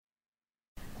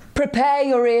Prepare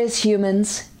your ears,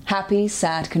 humans. Happy,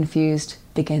 Sad, Confused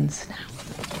begins now.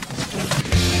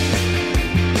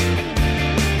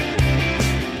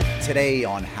 Today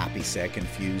on Happy, Sad,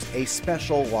 Confused, a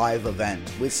special live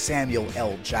event with Samuel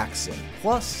L. Jackson,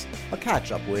 plus a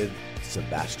catch-up with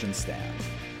Sebastian Stan.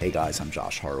 Hey guys, I'm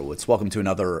Josh Horowitz. Welcome to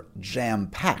another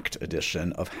jam-packed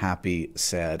edition of Happy,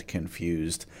 Sad,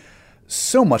 Confused.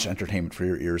 So much entertainment for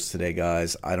your ears today,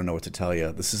 guys. I don't know what to tell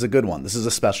you. This is a good one. This is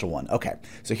a special one. Okay,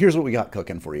 so here's what we got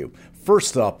cooking for you.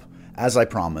 First up, as I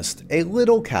promised, a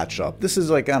little catch-up. This is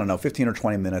like, 15 or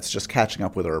 20 minutes just catching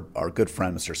up with our good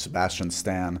friend, Mr. Sebastian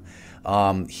Stan.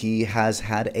 He has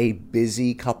had a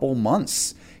busy couple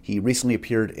months. He recently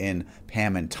appeared in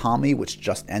Pam and Tommy, which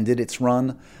just ended its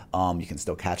run. You can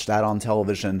still catch that on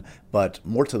television. But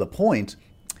more to the point,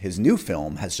 his new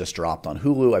film has just dropped on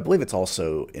Hulu. I believe it's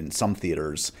also in some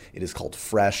theaters. It is called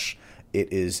Fresh.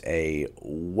 It is a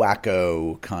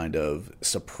wacko, kind of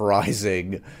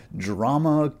surprising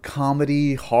drama,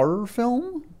 comedy, horror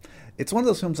film. It's one of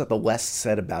those films that the less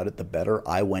said about it, the better.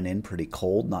 I went in pretty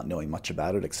cold, not knowing much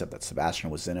about it, except that Sebastian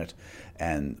was in it.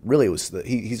 And really,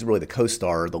 he's really the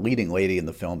co-star. The leading lady in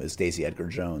the film is Daisy Edgar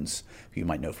Jones, who you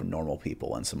might know from Normal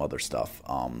People and some other stuff.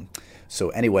 So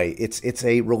anyway, it's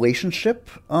a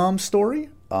relationship story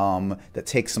that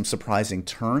takes some surprising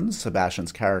turns.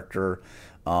 Sebastian's character,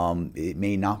 it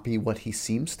may not be what he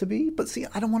seems to be, but see,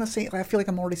 I don't want to say, I feel like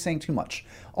I'm already saying too much.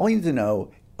 All you need to know,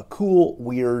 a cool,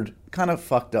 weird, kind of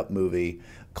fucked up movie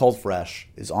called Fresh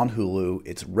is on Hulu.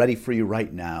 It's ready for you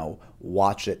right now.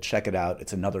 Watch it, check it out.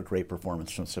 It's another great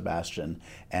performance from Sebastian,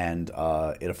 and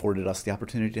it afforded us the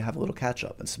opportunity to have a little catch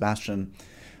up. And Sebastian,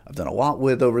 I've done a lot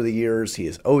with over the years. He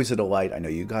is always a delight. I know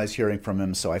you guys hearing from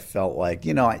him, so I felt like,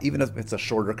 even if it's a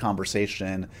shorter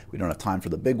conversation, we don't have time for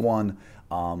the big one,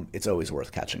 it's always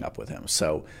worth catching up with him.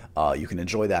 So you can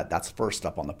enjoy that. That's first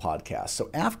up on the podcast. So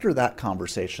after that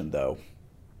conversation, though,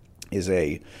 is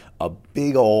a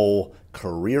big ol'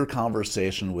 career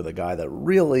conversation with a guy that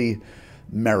really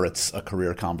merits a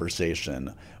career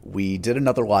conversation. We did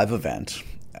another live event.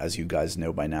 As you guys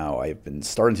know by now, I've been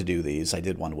starting to do these. I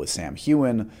did one with Sam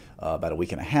Hewen about a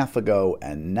week and a half ago,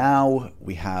 and now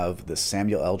we have the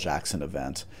Samuel L. Jackson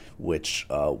event, which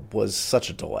was such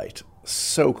a delight.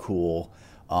 So cool.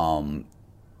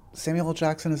 Samuel L.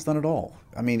 Jackson has done it all.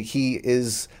 I mean, he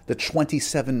is the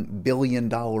 $27 billion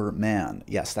man.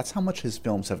 Yes, that's how much his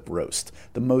films have grossed.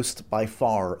 The most, by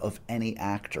far, of any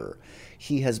actor.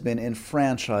 He has been in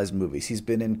franchise movies. He's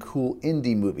been in cool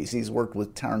indie movies. He's worked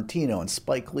with Tarantino and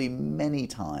Spike Lee many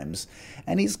times.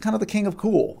 And he's kind of the king of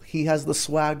cool. He has the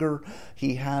swagger,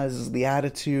 he has the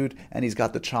attitude, and he's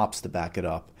got the chops to back it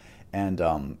up. And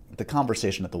the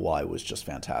conversation at the Y was just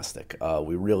fantastic.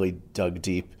 We really dug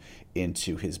deep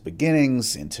into his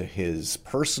beginnings, into his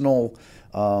personal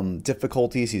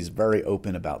difficulties. He's very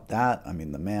open about that. I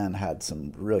mean, the man had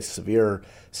some really severe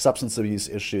substance abuse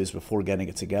issues before getting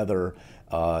it together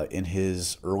in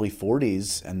his early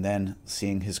 40s, and then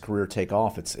seeing his career take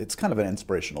off. It's kind of an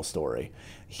inspirational story.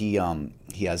 He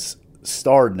has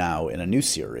starred now in a new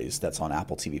series that's on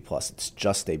Apple TV Plus. It's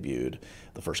just debuted.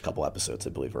 The first couple episodes, I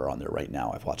believe, are on there right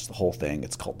now. I've watched the whole thing.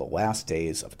 It's called The Last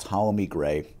Days of Ptolemy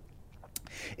Gray.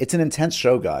 It's an intense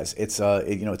show, guys. It's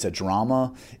a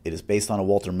drama. It is based on a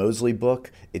Walter Mosley book.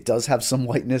 It does have some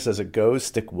lightness as it goes.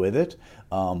 Stick with it.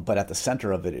 But at the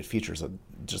center of it, it features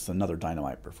just another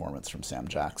dynamite performance from Sam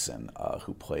Jackson,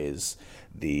 who plays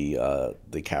the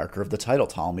character of the title,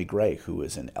 Ptolemy Gray, who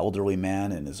is an elderly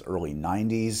man in his early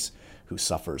 90s who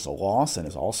suffers a loss and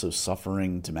is also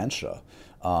suffering dementia.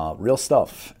 Real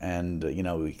stuff. And,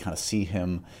 we kind of see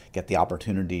him get the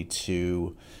opportunity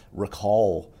to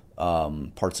recall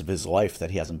parts of his life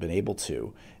that he hasn't been able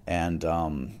to. And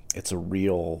it's a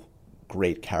real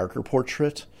great character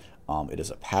portrait. It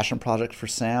is a passion project for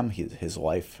Sam. His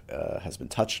life has been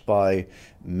touched by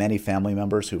many family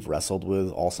members who've wrestled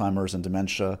with Alzheimer's and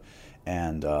dementia.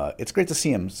 And it's great to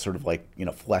see him sort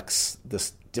of flex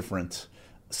this different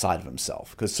side of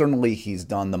himself. Because certainly he's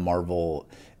done the Marvel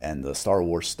and the Star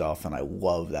Wars stuff, and I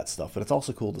love that stuff. But it's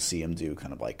also cool to see him do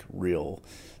kind of real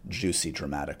juicy,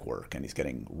 dramatic work. And he's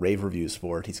getting rave reviews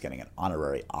for it. He's getting an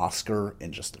honorary Oscar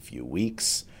in just a few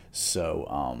weeks.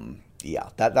 So,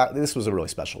 this was a really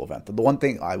special event. The one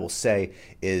thing I will say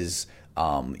is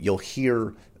you'll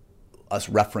hear us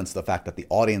reference the fact that the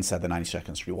audience at the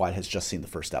 92nd Street Y has just seen the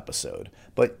first episode.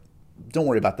 But don't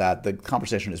worry about that. The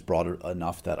conversation is broad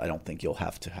enough that I don't think you'll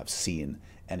have to have seen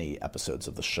any episodes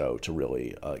of the show to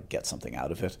really get something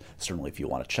out of it. Certainly, if you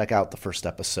want to check out the first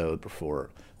episode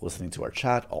before listening to our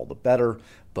chat, all the better.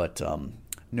 But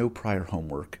no prior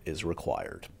homework is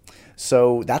required.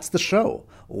 So that's the show.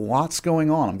 Lots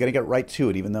going on. I'm going to get right to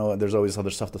it, even though there's always other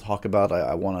stuff to talk about.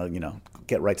 I want to,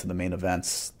 get right to the main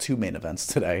events, two main events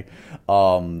today.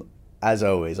 As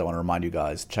always, I want to remind you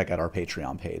guys, check out our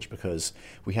Patreon page because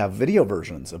we have video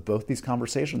versions of both these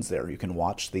conversations there. You can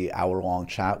watch the hour-long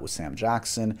chat with Sam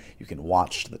Jackson. You can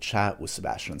watch the chat with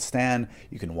Sebastian and Stan.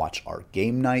 You can watch our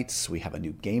game nights. We have a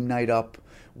new game night up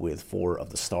with 4 of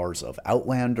the stars of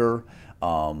Outlander.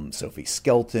 Sophie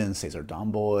Skelton, Cesar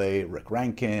Domboy, Rick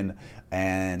Rankin,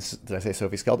 and did I say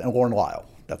Sophie Skelton? And Lauren Lyle.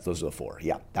 Those are the 4.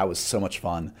 Yeah, that was so much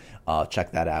fun.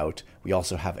 Check that out. We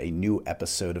also have a new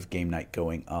episode of Game Night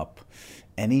going up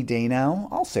any day now.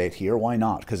 I'll say it here. Why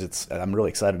not? Because I'm really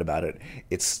excited about it.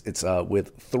 It's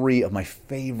with 3 of my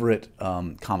favorite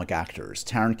comic actors: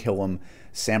 Taron Killam,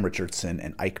 Sam Richardson,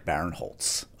 and Ike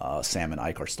Barinholtz. Sam and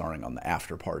Ike are starring on the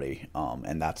after party,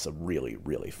 and that's a really,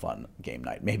 really fun game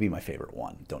night. Maybe my favorite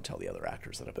one. Don't tell the other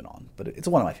actors that have been on, but it's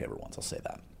one of my favorite ones. I'll say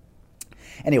that.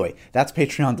 Anyway, that's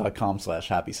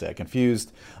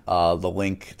patreon.com/happysadconfused. The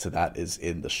link to that is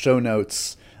in the show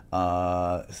notes.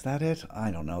 Is that it?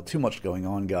 I don't know. Too much going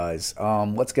on, guys.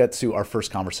 Let's get to our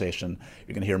first conversation.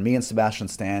 You're going to hear me and Sebastian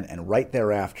Stan, and right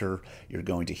thereafter, you're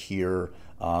going to hear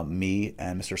me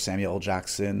and Mr. Samuel L.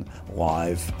 Jackson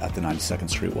live at the 92nd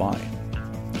Street Y.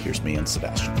 Here's me and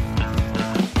Sebastian.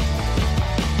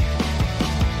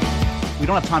 We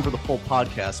don't have time for the full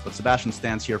podcast, but Sebastian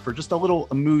Stan's here for just a little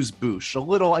amuse-bouche.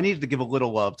 I needed to give a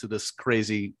little love to this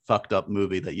crazy, fucked up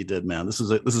movie that you did, man. This is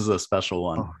a special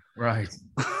one. Oh, right.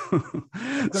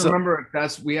 I remember if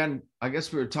I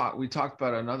guess we talked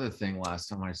about another thing last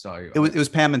time I saw you. It was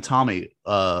Pam and Tommy.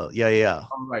 Yeah.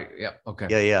 Oh, right. Yeah.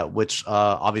 Okay. Yeah. Which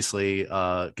obviously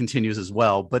continues as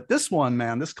well. But this one,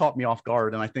 man, this caught me off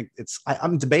guard, and I think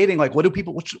I'm debating like, what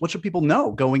should people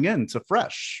know going into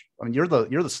Fresh? I mean, you're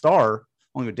the star.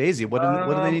 Along with Daisy, what do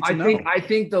they need to know? I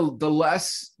think the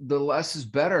less is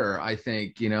better. I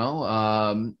think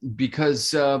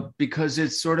because it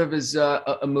sort of is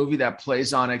a movie that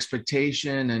plays on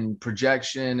expectation and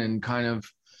projection and kind of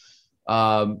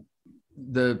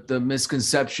the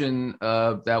misconception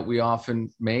that we often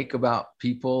make about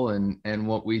people and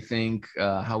what we think,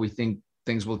 how we think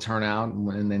things will turn out,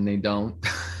 and then they don't.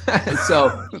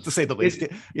 So to say the least,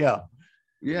 yeah.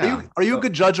 Yeah. Are you a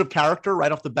good judge of character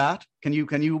right off the bat? Can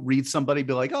you read somebody,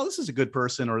 be like, oh, this is a good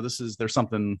person, or there's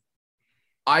something?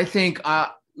 I think,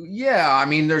 yeah. I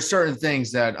mean, there's certain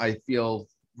things that I feel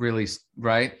really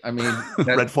right. I mean,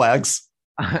 red flags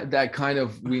that kind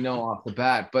of we know off the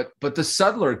bat, but the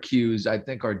subtler cues I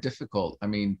think are difficult. I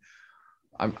mean,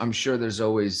 I'm sure there's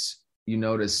always, you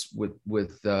notice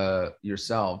with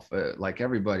yourself, like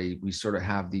everybody, we sort of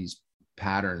have these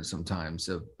patterns sometimes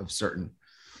of certain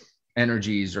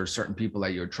energies or certain people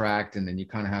that you attract, and then you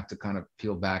kind of have to kind of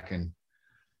peel back and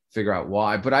figure out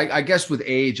why. But I guess with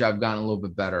age, I've gotten a little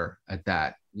bit better at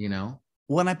that,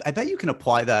 Well, and I bet you can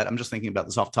apply that. I'm just thinking about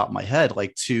this off the top of my head,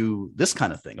 like to this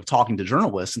kind of thing of talking to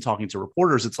journalists and talking to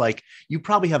reporters. It's like you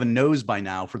probably have a nose by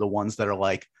now for the ones that are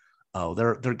like, oh,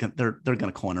 they're going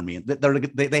to corner me.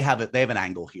 They have an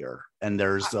angle here, and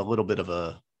there's a little bit of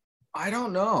a. I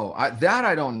don't know. I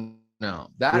don't know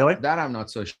that. Really? That I'm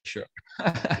not so sure.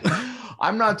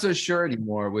 I'm not so sure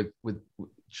anymore with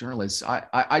journalists.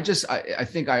 I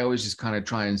think I always just kind of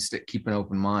try and keep an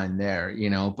open mind there,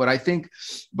 but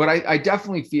I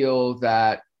definitely feel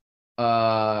that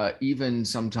even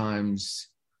sometimes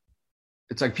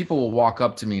it's like people will walk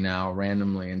up to me now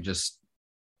randomly and just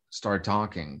start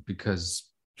talking because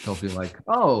they'll be like,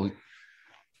 oh,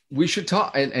 we should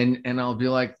talk. And I'll be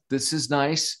like, this is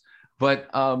nice, but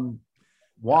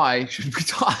why should we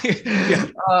talk? Yeah.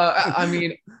 I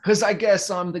mean, because I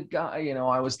guess I'm the guy,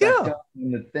 I was that guy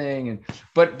in the thing,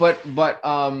 but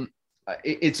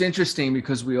it's interesting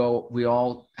because we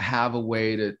all have a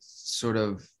way to sort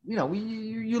of,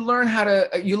 you learn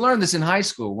this in high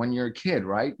school when you're a kid,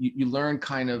 right? You learn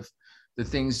kind of the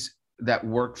things that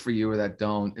work for you or that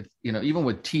don't, if, even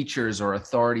with teachers or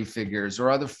authority figures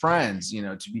or other friends,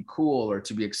 to be cool or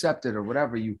to be accepted or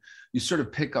whatever, you sort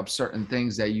of pick up certain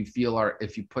things that you feel are,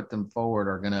 if you put them forward,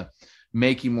 are going to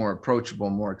make you more approachable,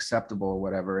 more acceptable or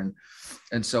whatever.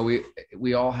 And so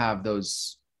we all have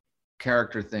those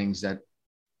character things that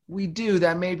we do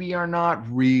that maybe are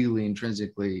not really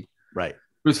intrinsically right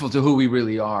truthful to who we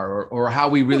really are or how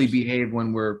we really behave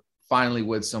when we're finally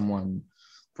with someone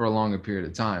for a longer period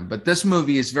of time. But this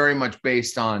movie is very much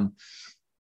based on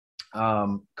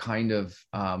that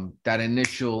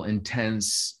initial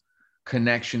intense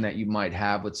connection that you might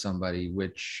have with somebody,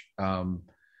 which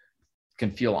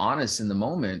can feel honest in the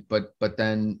moment, but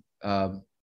then the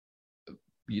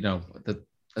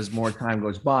as more time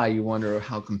goes by, you wonder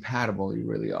how compatible you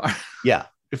really are. Yeah.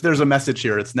 If there's a message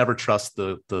here, it's never trust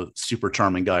the super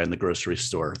charming guy in the grocery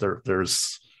store.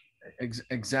 There's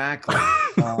exactly.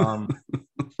 the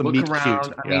Look meat around.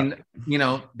 cute. I mean,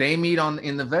 they meet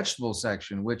in the vegetable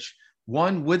section, which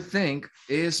one would think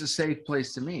is a safe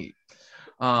place to meet.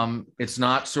 It's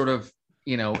not sort of,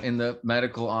 in the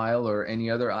medical aisle or any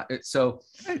other.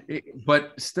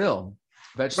 But still,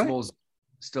 vegetables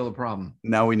still a problem.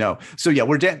 Now we know. So yeah,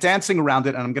 we're dancing around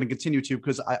it, and I'm going to continue to,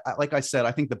 because I like I said,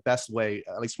 I think the best way,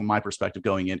 at least from my perspective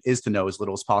going in, is to know as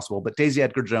little as possible. But Daisy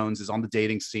Edgar Jones is on the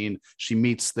dating scene. She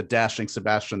meets the dashing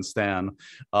Sebastian Stan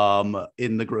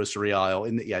in the grocery aisle,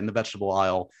 in the vegetable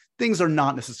aisle. Things are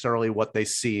not necessarily what they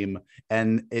seem,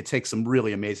 and it takes some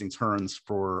really amazing turns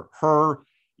for her,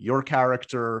 your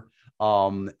character.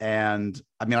 And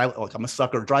I mean, I'm a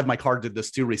sucker. Drive My Car did this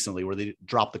too recently, where they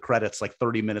dropped the credits like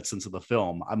 30 minutes into the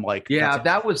film. I'm like, yeah,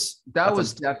 that was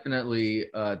definitely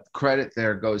credit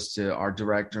there goes to our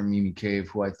director, Mimi Cave,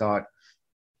 who I thought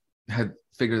had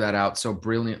figured that out so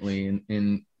brilliantly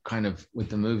in kind of with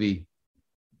the movie.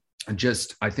 And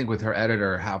just, I think with her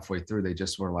editor halfway through, they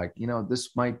just were like,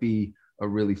 this might be a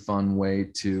really fun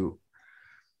way to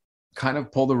kind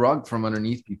of pull the rug from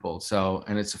underneath people. So,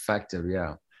 and it's effective.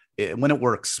 Yeah. When it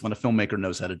works, when a filmmaker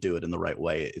knows how to do it in the right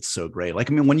way, it's so great.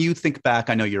 Like, I mean, when you think back,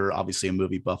 I know you're obviously a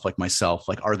movie buff like myself.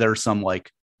 Like, are there some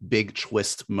like big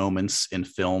twist moments in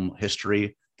film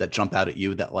history that jump out at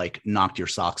you that like knocked your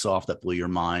socks off, that blew your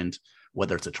mind?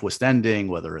 Whether it's a twist ending,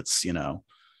 whether it's,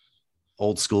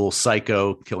 old school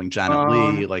Psycho killing Janet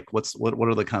Leigh, like what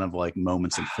are the kind of like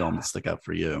moments in film that stick out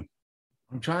for you?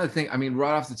 I'm trying to think. I mean,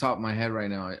 right off the top of my head right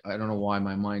now, I don't know why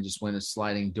my mind just went to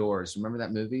Sliding Doors. Remember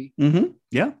that movie? Mm-hmm.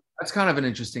 Yeah. That's kind of an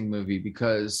interesting movie,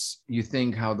 because you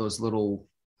think how those little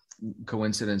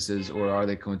coincidences, or are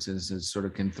they coincidences, sort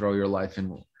of can throw your life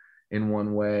in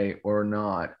one way or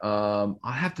not.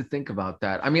 I have to think about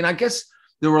that. I mean, I guess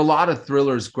there were a lot of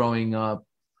thrillers growing up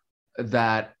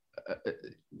that,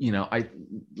 I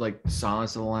like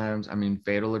Silence of the Lambs. I mean,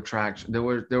 Fatal Attraction. There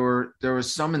were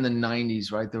some in the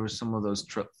 90s, right? There were some of those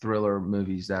thriller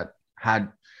movies that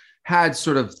had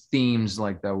sort of themes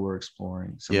like that we're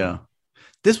exploring. Yeah.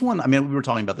 This one, I mean, we were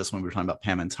talking about this when we were talking about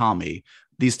Pam and Tommy.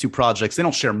 These two projects, they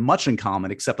don't share much in common,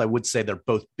 except I would say they're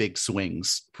both big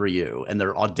swings for you. And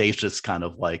they're audacious, kind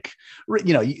of like,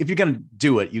 if you're going to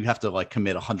do it, you have to like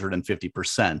commit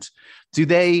 150%.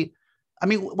 I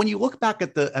mean, when you look back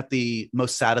at the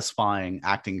most satisfying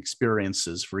acting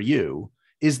experiences for you,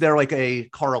 is there like a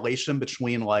correlation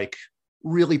between like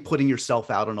really putting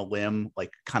yourself out on a limb,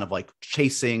 like kind of like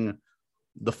chasing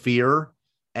the fear,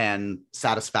 and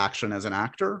satisfaction as an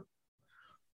actor?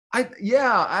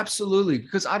 Yeah, absolutely.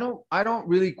 Because I don't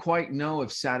really quite know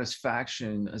if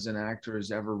satisfaction as an actor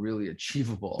is ever really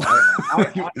achievable.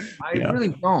 I really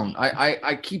don't.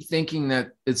 I keep thinking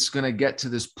that it's going to get to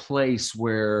this place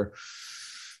where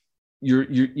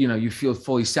you feel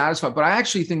fully satisfied, but I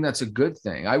actually think that's a good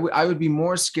thing. I would be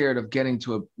more scared of getting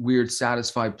to a weird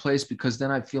satisfied place, because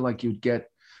then I feel like you'd get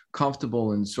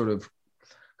comfortable and sort of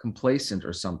complacent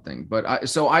or something. But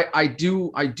I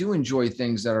do enjoy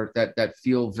things that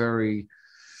feel very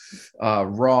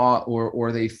raw,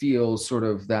 or they feel sort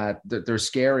of that they're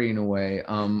scary in a way.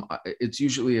 It's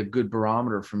usually a good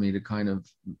barometer for me to kind of,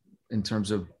 in terms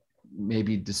of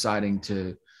maybe deciding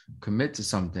to commit to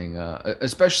something,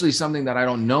 especially something that I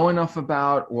don't know enough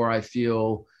about, or I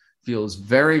feel feels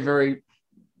very, very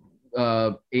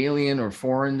alien or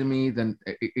foreign to me. Then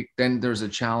there's a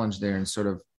challenge there, and sort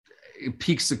of it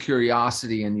piques the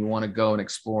curiosity, and you want to go and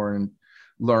explore and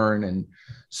learn, and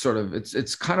sort of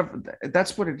it's kind of,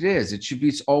 that's what it is. It should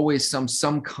be always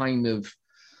some kind of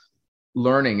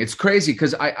learning. It's crazy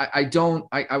because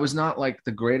I was not like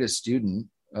the greatest student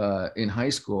in high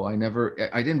school. I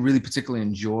didn't really particularly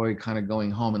enjoy kind of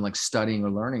going home and like studying or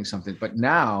learning something. But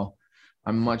now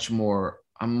I'm much more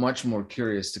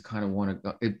curious to kind of want to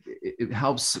go. It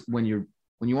helps when you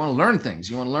want to learn things.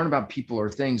 You want to learn about people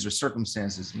or things or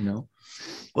circumstances,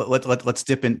 Well, let's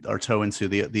dip our toe into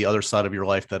the other side of your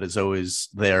life that is always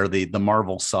there, the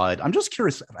Marvel side. I'm just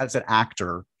curious, as an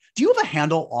actor, do you have a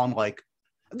handle on, like,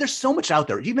 there's so much out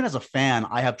there. Even as a fan,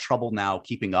 I have trouble now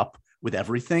keeping up with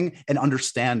everything and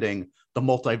understanding the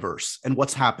multiverse and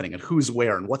what's happening and who's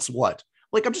where and what's what.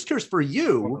 Like, I'm just curious, for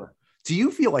you, do you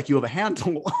feel like you have a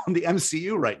handle on the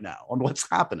MCU right now, on what's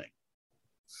happening?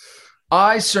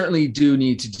 I certainly do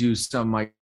need to do some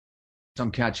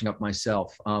catching up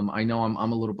myself. I know I'm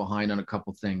a little behind on a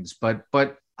couple things, but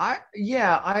I'm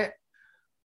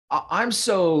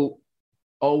so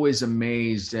always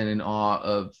amazed and in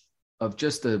awe of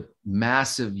just the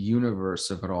massive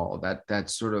universe of it all, that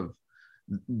sort of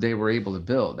they were able to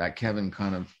build, that Kevin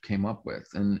kind of came up with.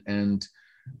 And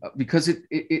because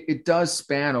it does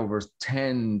span over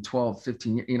 10, 12,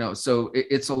 15 years, you know, so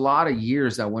it's a lot of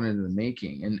years that went into the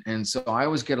making. And so I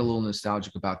always get a little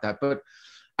nostalgic about that, but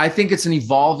I think it's an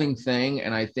evolving thing.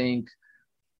 And I think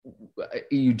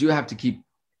you do have to keep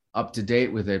up to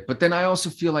date with it. But then I also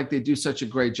feel like they do such a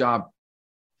great job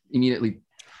immediately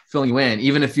filling you in,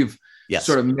 even if you've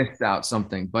sort of missed out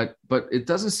something. But it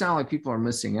doesn't sound like people are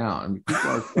missing out. I mean, people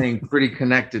are staying pretty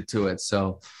connected to it.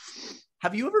 So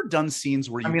have you ever done scenes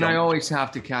where you I always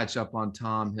have to catch up on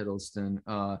Tom Hiddleston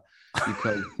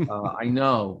because I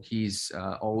know he's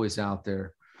always out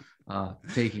there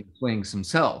taking swings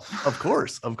himself. Of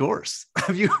course.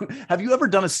 Have you ever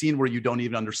done a scene where you don't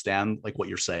even understand like what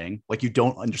you're saying? Like you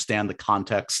don't understand the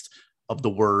context of the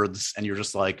words, and you're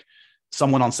just like,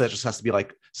 someone on set just has to be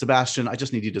like, Sebastian, I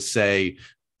just need you to say,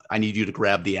 I need you to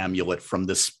grab the amulet from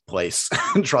this place.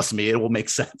 And trust me, it will make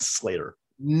sense later.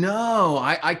 No,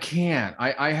 I can't.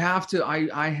 I have to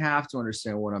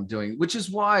understand what I'm doing, which is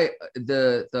why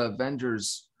the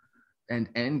Avengers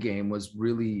and Endgame was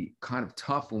really kind of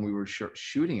tough when we were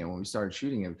shooting it, when we started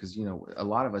shooting it, because, you know, a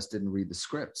lot of us didn't read the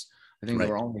scripts. I think there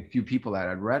were only a few people that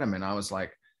had read them. And I was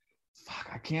like, fuck,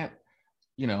 I can't,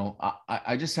 you know,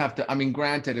 I just have to, I mean,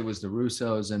 granted it was the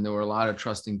Russos and there were a lot of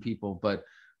trusting people, but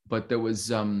there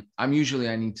was, I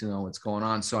need to know what's going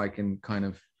on so I can kind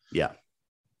of. Yeah.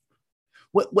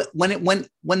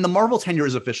 When the Marvel tenure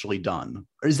is officially done,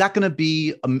 is that going to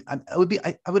be? I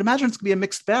would imagine it's going to be a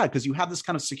mixed bag, because you have this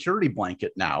kind of security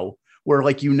blanket now, where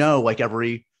like like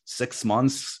every 6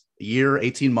 months, a year,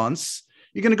 18 months,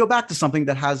 you're going to go back to something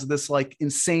that has this like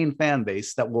insane fan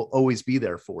base that will always be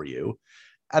there for you.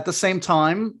 At the same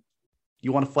time,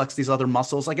 you want to flex these other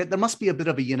muscles. Like there must be a bit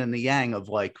of a yin and the yang of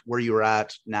like where you're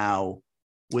at now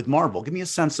with Marvel. Give me a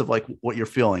sense of like what you're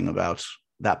feeling about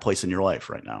that place in your life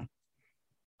right now.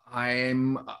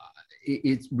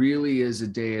 It really is a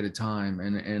day at a time.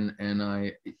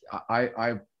 And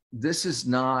this is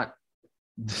not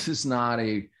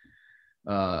a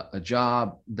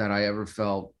job that I ever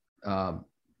felt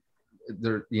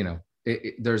there, you know,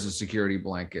 there's a security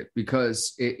blanket,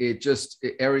 because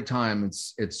every time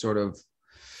it's sort of,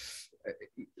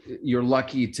 you're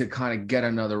lucky to kind of get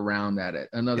another round at it,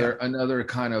 another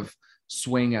kind of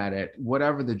swing at it,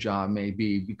 whatever the job may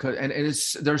be, because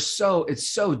it's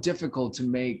so difficult to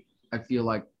make, I feel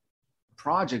like,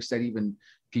 projects that even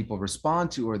people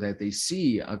respond to or that they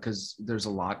see, because there's a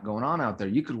lot going on out there.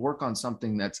 You could work on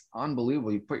something that's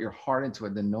unbelievable, you put your heart into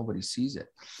it, then nobody sees it,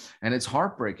 and it's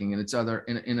heartbreaking, and it's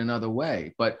in another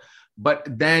way. But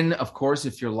then of course,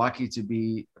 if you're lucky to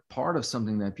be part of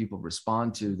something that people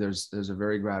respond to, there's a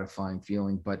very gratifying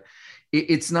feeling. But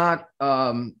it's not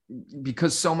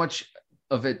because so much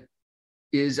of it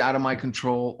is out of my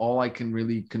control. All I can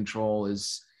really control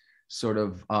is sort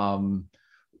of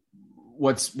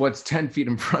what's 10 feet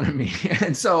in front of me.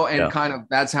 And kind of,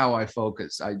 that's how I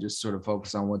focus. I just sort of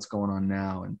focus on what's going on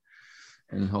now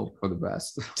and hope for the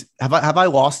best. Have I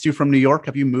lost you from New York?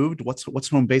 Have you moved? What's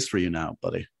home base for you now,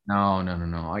 buddy? No.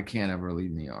 I can't ever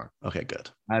leave New York. Okay, good.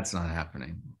 That's not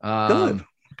happening. Good.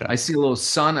 Okay. I see a little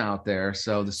sun out there,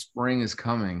 so the spring is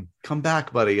coming. Come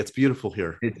back, buddy. It's beautiful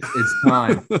here. It's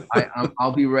time.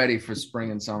 I'll be ready for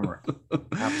spring and summer.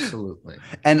 Absolutely.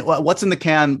 And what's in the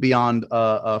can beyond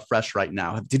Fresh right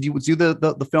now? Did you do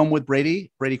the film with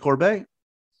Brady Corbet?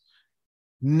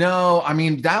 No, I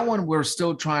mean, that one we're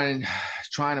still trying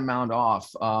to mount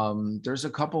off. There's a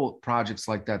couple projects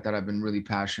like that I've been really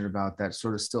passionate about that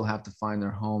sort of still have to find their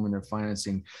home and their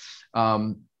financing.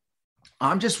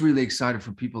 I'm just really excited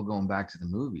for people going back to the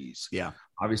movies. Yeah.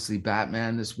 Obviously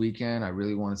Batman this weekend. I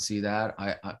really want to see that.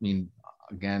 I mean,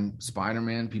 again,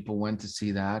 Spider-Man, people went to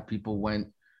see that. People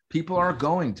are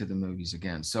going to the movies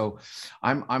again. So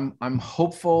I'm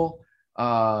hopeful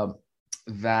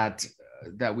that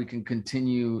we can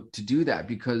continue to do that,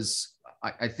 because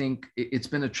I think it's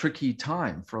been a tricky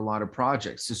time for a lot of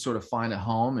projects to sort of find a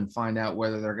home and find out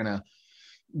whether they're going to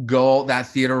go that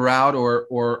theater route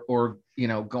or you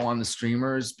know, go on the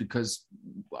streamers, because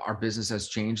our business has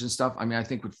changed and stuff. I mean, I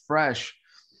think with Fresh,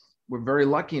 we're very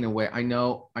lucky in a way. I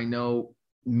know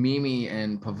Mimi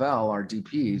and Pavel, our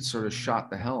DP, sort of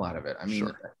shot the hell out of it. I mean,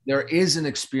 There is an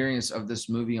experience of this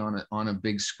movie on a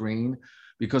big screen,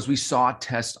 because we saw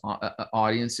test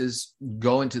audiences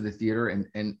go into the theater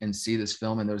and see this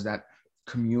film, and there's that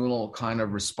communal kind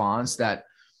of response that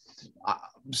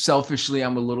selfishly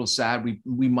I'm a little sad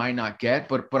we might not get,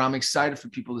 but I'm excited for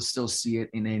people to still see it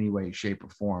in any way, shape, or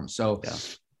form. So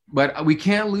but we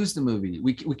can't lose the movie.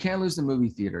 We can't lose the movie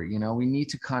theater. You know, we need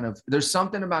to kind of, there's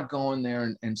something about going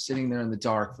there and sitting there in the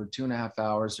dark for 2.5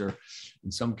 hours, or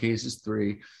in some cases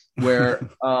 3, where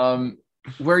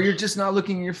you're just not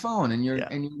looking at your phone, and you're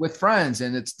with friends,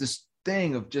 and it's this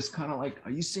thing of just kind of like,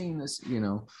 are you seeing this? You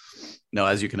know? No,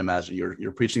 as you can imagine,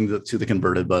 you're preaching to the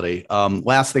converted, buddy.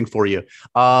 Last thing for you,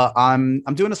 I'm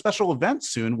doing a special event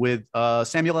soon with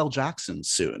Samuel L. Jackson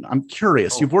soon. I'm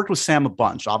curious. You've worked with Sam a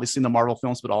bunch, obviously in the Marvel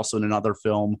films, but also in another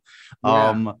film.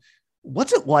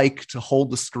 What's it like to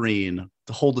hold the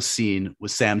scene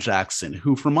with Sam Jackson,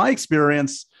 who, from my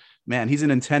experience, man, he's an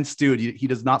intense dude. He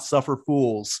does not suffer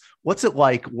fools. What's it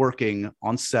like working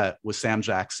on set with Sam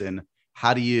Jackson?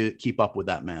 How do you keep up with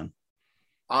that man?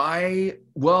 I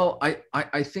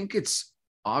think it's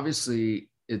obviously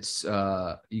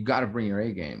you got to bring your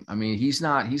A game. I mean, he's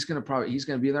going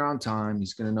to be there on time.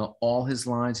 He's going to know all his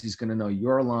lines. He's going to know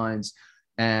your lines.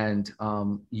 And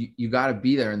you got to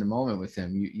be there in the moment with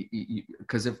him.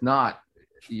 Because if not,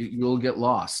 you'll get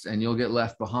lost and you'll get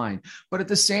left behind. But at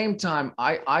the same time,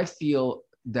 I feel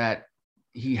that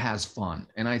he has fun,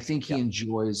 and I think he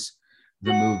enjoys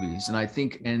the movies, and I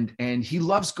think and he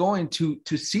loves going to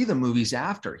see the movies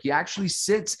after. He actually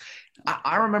sits.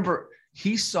 I remember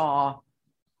he saw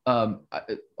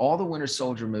all the Winter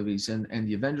Soldier movies and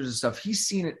the Avengers and stuff. He's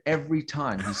seen it every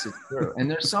time he sits through, and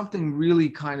there's something really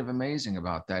kind of amazing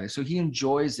about that. So he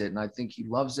enjoys it, and I think he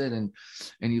loves it, and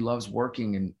he loves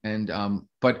working,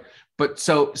 but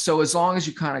so as long as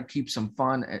you kind of keep some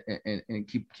fun and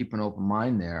keep an open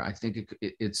mind there, I think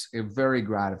it's a very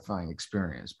gratifying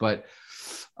experience. But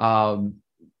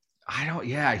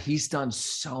he's done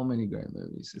so many great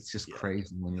movies. It's just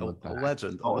crazy when you look back. A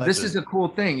legend. This is a cool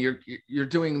thing. You're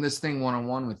doing this thing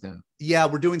one-on-one with him. Yeah,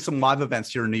 we're doing some live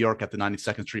events here in New York at the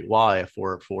 92nd Street Y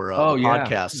for a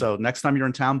podcast. So next time you're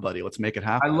in town, buddy, let's make it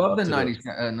happen. I love the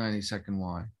 92nd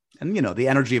Y. And, you know, the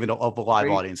energy of a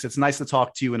live audience. It's nice to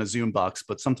talk to you in a Zoom box,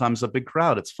 but sometimes a big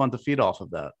crowd. It's fun to feed off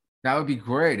of that. That would be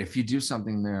great. If you do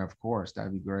something there, of course,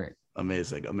 that'd be great.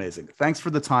 Amazing. Thanks for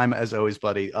the time, as always,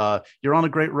 buddy. You're on a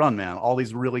great run, man. All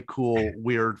these really cool,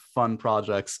 weird, fun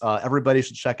projects. Everybody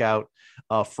should check out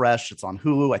Fresh. It's on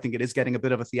Hulu. I think it is getting a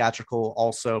bit of a theatrical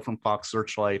also from Fox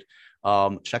Searchlight.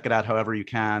 Check it out however you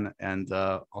can, and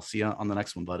I'll see you on the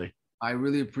next one, buddy. I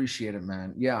really appreciate it,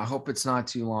 man. Yeah, I hope it's not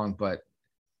too long, but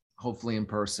hopefully in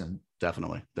person.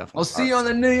 Definitely. I'll see you on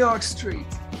the New York street.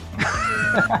 All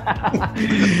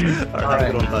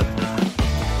right. Good one, bud.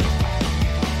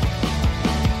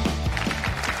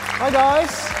 Hi,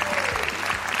 guys.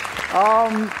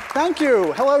 Thank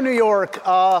you. Hello, New York.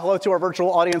 Hello to our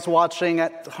virtual audience watching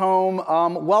at home.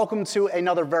 Welcome to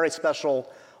another very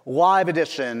special live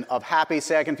edition of Happy,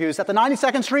 Sad, Confused at the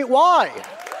 92nd Street Y.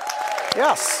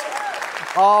 Yes.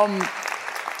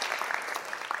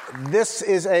 This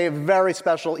is a very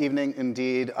special evening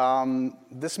indeed.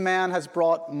 This man has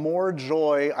brought more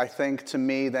joy, I think, to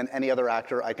me than any other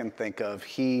actor I can think of.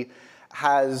 He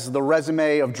has the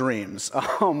resume of dreams.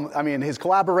 I mean, his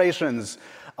collaborations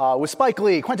with Spike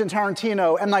Lee, Quentin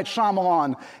Tarantino, M. Night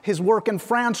Shyamalan, his work in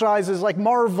franchises like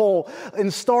Marvel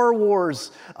and Star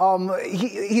Wars.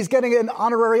 He's getting an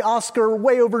honorary Oscar,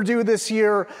 way overdue this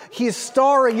year. He is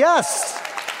starring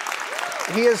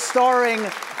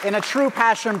in a true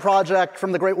passion project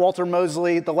from the great Walter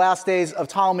Mosley, The Last Days of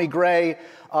Ptolemy Gray,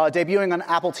 debuting on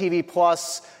Apple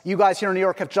TV+. You guys here in New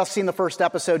York have just seen the first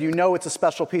episode. You know it's a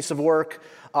special piece of work.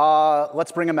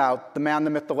 Let's bring him out, the man,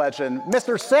 the myth, the legend,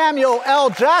 Mr. Samuel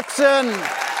L. Jackson.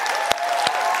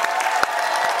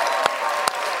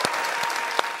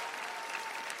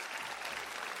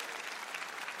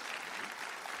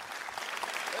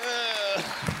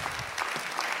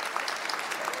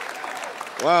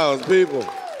 Wow, people.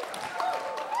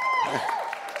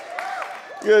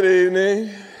 Good evening.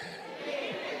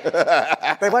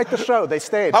 They liked the show. They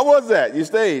stayed. How was that? You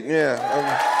stayed? Yeah.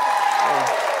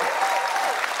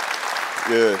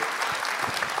 Good.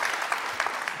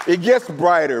 It gets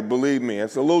brighter, believe me.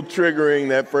 It's a little triggering,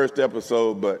 that first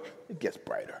episode, but it gets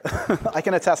brighter. I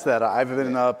can attest to that. I've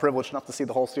been privileged enough to see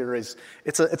the whole series.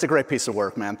 It's a great piece of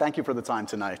work, man. Thank you for the time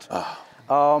tonight.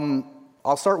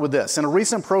 I'll start with this. In a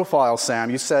recent profile, Sam,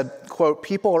 you said, quote,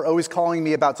 "People are always calling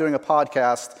me about doing a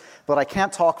podcast, but I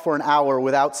can't talk for an hour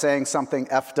without saying something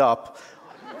effed up."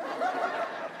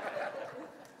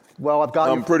 Well,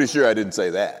 I'm pretty sure I didn't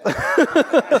say that.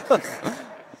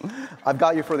 I've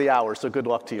got you for the hour, so good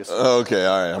luck to you, sir. Okay,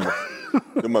 all right.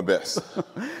 I'm doing my best.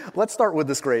 Let's start with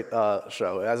this great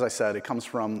show. As I said, it comes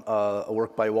from a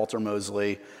work by Walter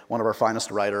Mosley, one of our finest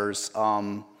writers.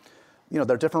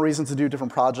 there are different reasons to do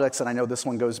different projects, and I know this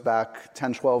one goes back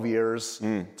 10, 12 years.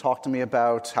 Talk to me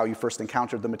about how you first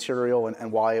encountered the material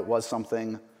and why it was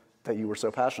something that you were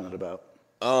so passionate about.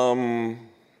 I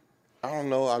don't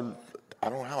know. I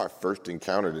don't know how I first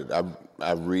encountered it.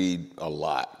 I read a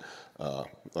lot,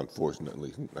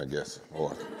 unfortunately, I guess,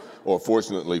 or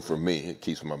fortunately for me, it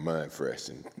keeps my mind fresh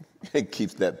and it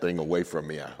keeps that thing away from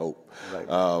me, I hope. Right.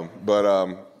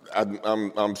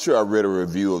 I'm sure I read a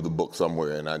review of the book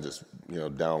somewhere, and I just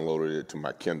downloaded it to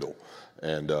my Kindle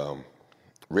and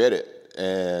read it.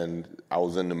 And I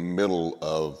was in the middle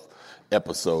of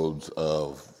episodes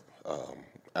of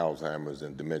Alzheimer's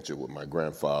and dementia with my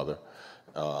grandfather,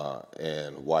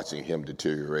 and watching him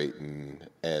deteriorate. And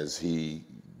as he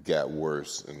got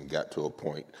worse and got to a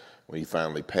point when he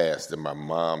finally passed, and my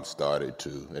mom started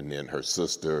to, and then her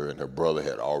sister and her brother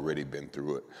had already been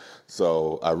through it.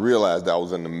 So I realized I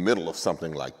was in the middle of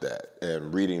something like that,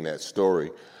 and reading that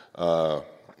story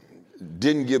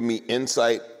didn't give me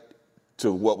insight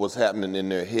to what was happening in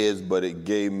their heads, but it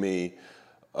gave me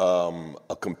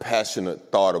a compassionate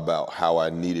thought about how I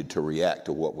needed to react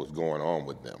to what was going on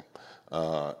with them,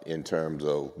 in terms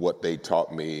of what they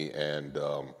taught me and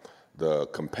the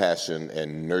compassion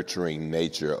and nurturing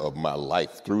nature of my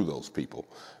life through those people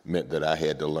meant that I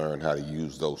had to learn how to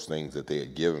use those things that they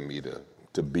had given me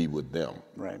to be with them,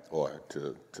 right, or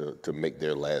to make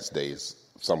their last days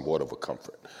somewhat of a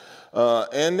comfort.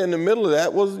 And in the middle of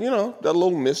that was, that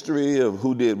little mystery of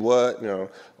who did what,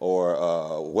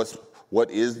 or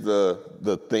what is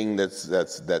the thing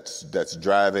that's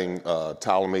driving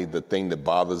Ptolemy, the thing that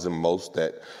bothers him most,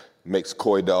 that makes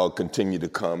Coy Dog continue to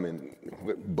come and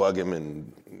bug him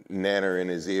and nanner in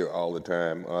his ear all the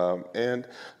time. And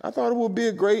I thought it would be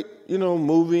a great,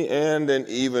 movie and an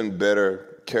even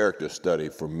better character study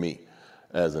for me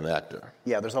as an actor.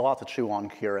 Yeah, there's a lot to chew on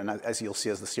here, and as you'll see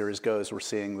as the series goes, we're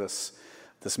seeing this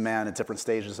man at different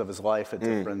stages of his life, at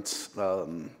different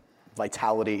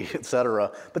vitality, et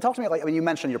cetera. But talk to me, you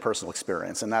mentioned your personal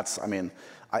experience, and that's,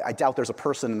 I doubt there's a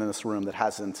person in this room that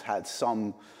hasn't had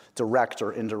some direct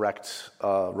or indirect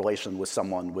relation with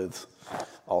someone with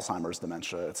Alzheimer's,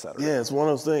 dementia, et cetera. Yeah, it's one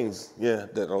of those things,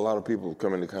 that a lot of people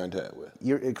come into contact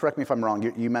with. Correct me if I'm wrong,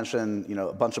 you mentioned,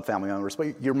 a bunch of family members,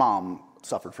 but your mom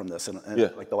suffered from this in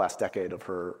like the last decade of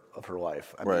her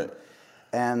life.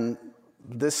 And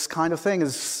this kind of thing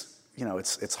is,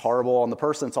 it's horrible on the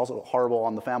person. It's also horrible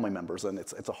on the family members, and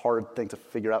it's a hard thing to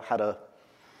figure out how to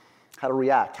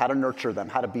react, how to nurture them,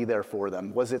 how to be there for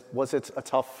them. Was it a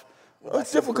tough?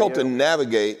 It's difficult to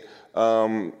navigate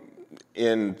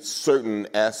in certain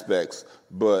aspects,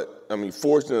 but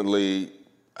fortunately,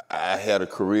 I had a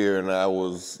career and I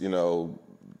was,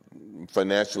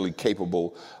 financially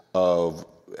capable of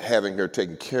having her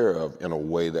taken care of in a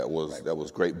way that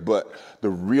was great. But the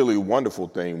really wonderful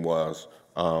thing was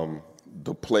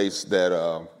the place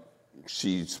that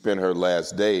she spent her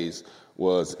last days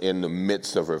was in the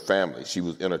midst of her family. She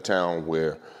was in a town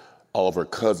where all of her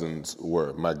cousins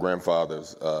were, my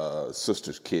grandfather's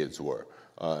sister's kids were,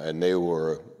 and they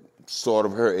were sort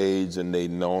of her age, and they'd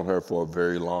known her for a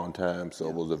very long time, so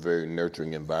it was a very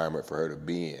nurturing environment for her to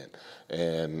be in.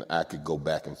 And I could go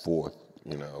back and forth,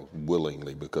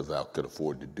 willingly, because I could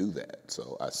afford to do that.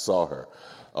 So I saw her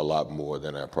a lot more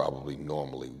than I probably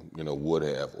normally, would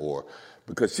have, or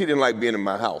because she didn't like being in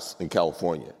my house in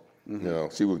California.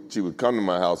 She would come to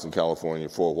my house in California.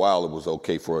 For a while, it was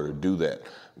okay for her to do that.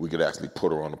 We could actually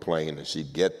put her on a plane and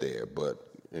she'd get there. But,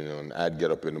 and I'd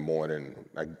get up in the morning.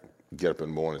 I'd get up in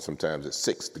the morning sometimes at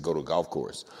 6 to go to a golf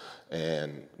course.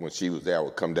 And when she was there, I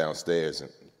would come downstairs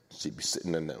and she'd be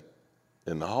sitting in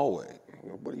the hallway.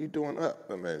 What are you doing up?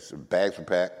 Bags were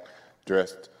packed,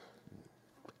 dressed.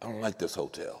 I don't like this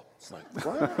hotel. It's like,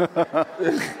 what?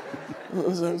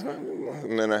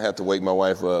 And then I had to wake my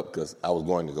wife up because I was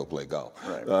going to go play golf.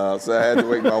 Right. So I had to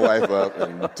wake my wife up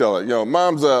and tell her,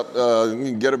 Mom's up. You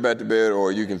can get her back to bed,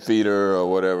 or you can feed her, or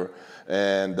whatever.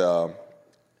 And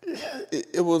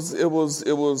it was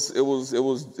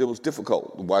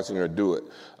difficult watching her do it.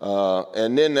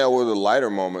 And then there were the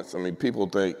lighter moments. People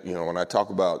think, when I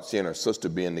talk about she and her sister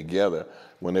being together,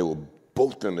 when they were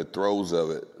both in the throes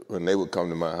of it, when they would come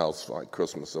to my house for like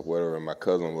Christmas or whatever, and my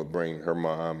cousin would bring her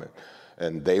mom,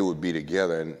 and they would be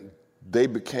together, and they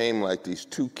became like these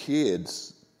two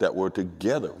kids that were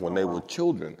together when they were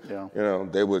children. Yeah.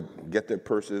 They would get their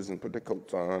purses and put their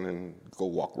coats on and go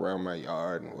walk around my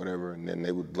yard and whatever, and then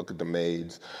they would look at the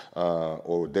maids,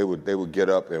 or they would get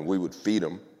up and we would feed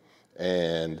them,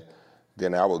 and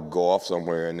then I would go off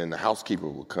somewhere, and then the housekeeper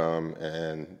would come,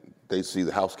 and they'd see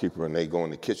the housekeeper, and they'd go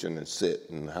in the kitchen and sit,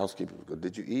 and the housekeeper would go,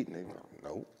 "Did you eat?" And they'd go,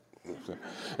 "No."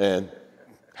 And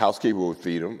housekeeper would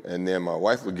feed them, and then my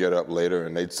wife would get up later,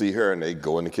 and they'd see her, and they'd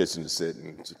go in the kitchen to sit,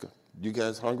 and she'd go, "You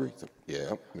guys hungry?" So,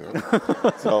 yeah.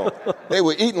 So they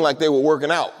were eating like they were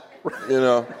working out,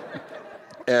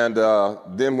 And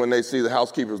then when they see the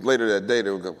housekeepers later that day, they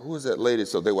would go, "Who is that lady?"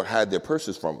 So they would hide their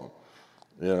purses from them.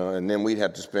 And then we'd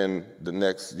have to spend the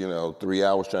next, 3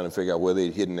 hours trying to figure out where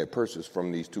they'd hidden their purses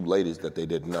from these two ladies that they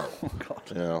didn't know. Oh,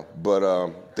 God.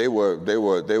 But they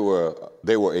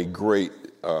were a great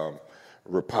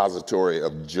repository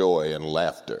of joy and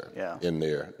laughter in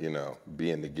there,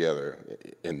 being together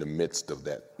in the midst of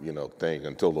that, thing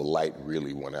until the light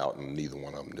really went out and neither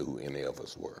one of them knew who any of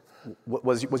us were.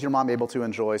 Was your mom able to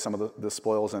enjoy some of the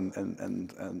spoils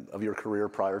and of your career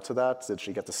prior to that? Did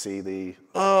she get to see the?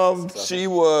 She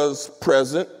was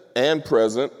present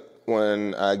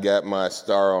when I got my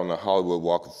star on the Hollywood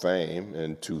Walk of Fame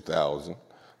in 2000.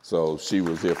 So she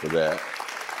was here for that,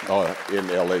 in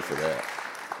LA for that.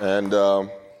 And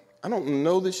I don't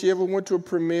know that she ever went to a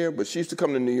premiere, but she used to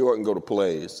come to New York and go to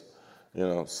plays.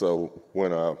 So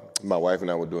when my wife and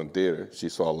I were doing theater, she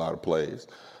saw a lot of plays.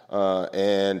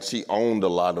 And she owned a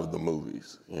lot of the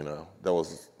movies, that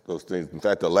was those things. In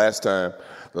fact, the last time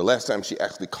she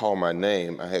actually called my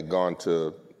name, I had gone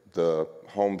to the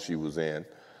home she was in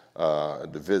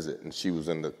to visit, and she was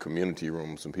in the community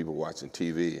room, some people watching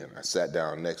TV, and I sat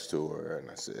down next to her and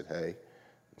I said, "Hey,"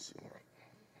 and she went,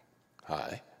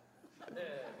 "Hi."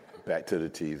 Back to the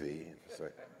TV. It's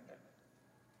like,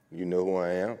 "You know who I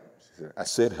am?" She said, "I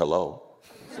said hello."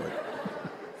 It's like,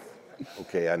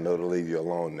 okay, I know to leave you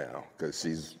alone now, because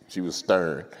she was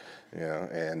stern,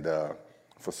 and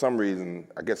for some reason,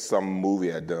 I guess some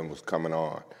movie I'd done was coming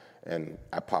on, and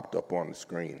I popped up on the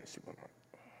screen, and she went,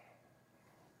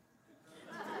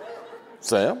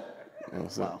 "Sam?" And I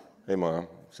said, Wow. "Hey, Mom."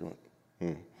 She went,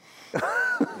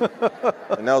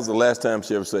 And that was the last time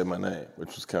she ever said my name,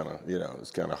 which was kind of,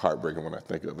 it's kind of heartbreaking when I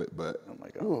think of it, but oh my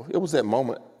God. It was that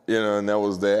moment, and that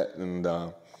was that, and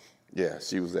yeah,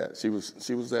 she was that. She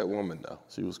was that woman, though.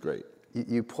 She was great.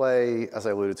 You play, as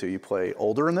I alluded to, you play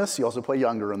older in this. You also play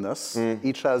younger in this.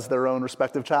 Each has their own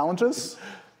respective challenges.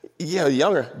 Yeah,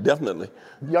 younger, definitely.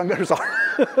 Youngers are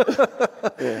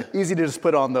easy to just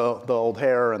put on the old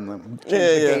hair and change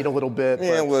the gait a little bit.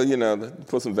 Yeah, well,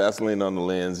 put some Vaseline on the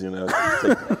lens,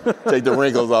 take the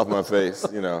wrinkles off my face,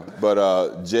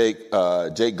 But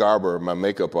Jake Garber, my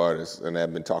makeup artist, and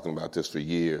I've been talking about this for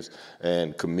years,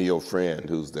 and Camille Friend,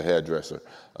 who's the hairdresser,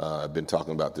 I've been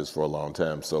talking about this for a long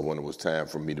time. So when it was time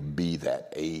for me to be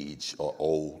that age or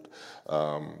old,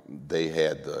 they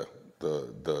had the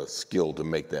skill to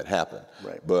make that happen.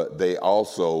 Right. But they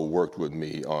also worked with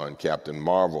me on Captain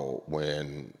Marvel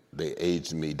when they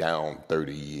aged me down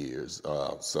 30 years.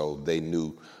 So they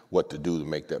knew what to do to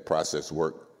make that process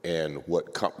work and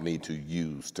what company to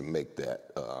use to make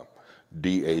that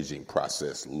de-aging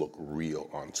process look real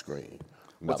on screen.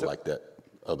 Not like that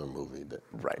other movie that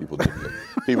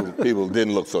people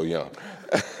didn't look so young.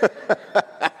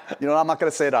 I'm not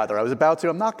going to say it either. I was about to.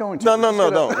 I'm not going to. No,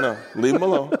 don't. Leave him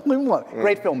alone. Leave him alone.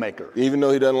 Great filmmaker. Even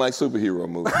though he doesn't like superhero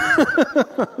movies.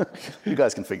 You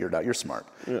guys can figure it out. You're smart.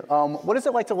 Yeah. What is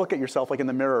it like to look at yourself in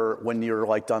the mirror when you're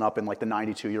done up in the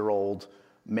 92-year-old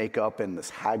makeup and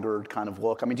this haggard kind of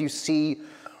look? I mean, do you see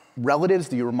relatives?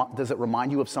 Does it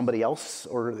remind you of somebody else,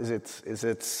 or is it?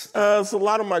 It's a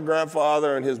lot of my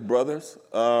grandfather and his brothers.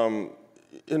 For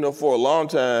a long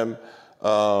time.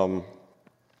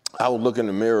 I would look in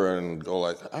the mirror and go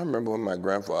I remember when my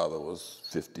grandfather was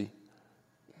 50.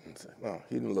 And say, "Oh,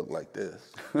 he didn't look like this."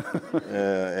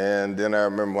 And then I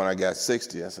remember when I got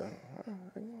 60, I said,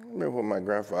 "I remember when my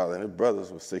grandfather and his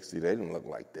brothers were 60, they didn't look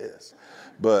like this."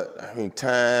 But,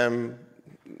 time,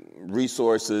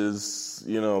 resources,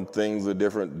 things are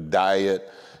different, diet,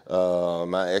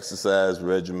 my exercise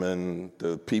regimen,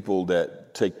 the people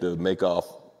that take the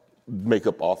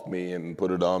makeup off me and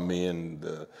put it on me, and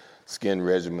the skin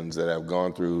regimens that I've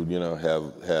gone through,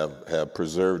 have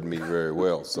preserved me very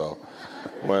well. So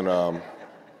when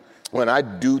I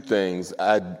do things,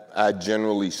 I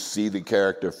generally see the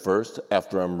character first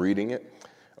after I'm reading it.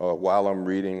 While I'm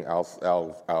reading,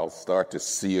 I'll start to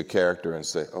see a character and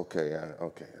say, okay,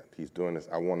 he's doing this.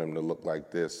 I want him to look like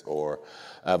this. Or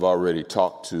I've already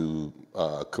talked to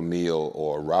Camille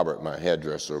or Robert, my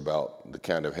hairdresser, about the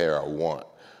kind of hair I want.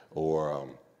 Or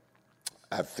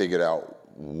I've figured out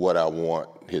what I want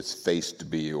his face to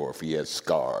be, or if he has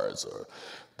scars, or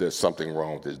there's something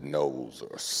wrong with his nose,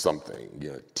 or something,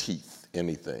 teeth,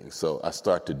 anything. So I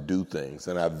start to do things,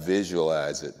 and I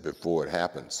visualize it before it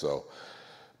happens. So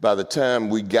by the time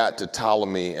we got to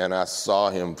Ptolemy and I saw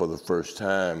him for the first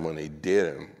time when he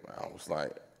did him, I was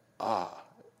like,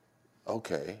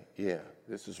 okay, yeah,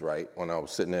 this is right. When I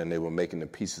was sitting there and they were making the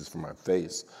pieces for my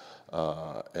face,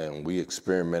 and we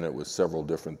experimented with several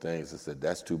different things. I said,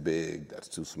 that's too big, that's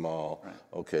too small. Right.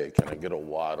 Okay, can I get a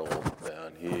waddle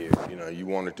down here? You know, you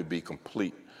want it to be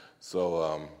complete.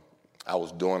 So I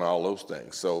was doing all those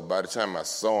things. So by the time I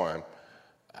saw him,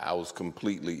 I was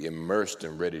completely immersed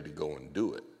and ready to go and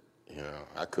do it. You know,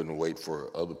 I couldn't wait for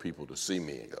other people to see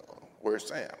me and go, where's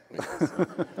Sam?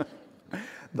 You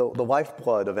The know,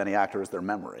 lifeblood of any actor is their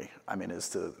memory. I mean, is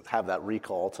to have that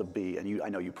recall to be, and I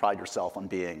know you pride yourself on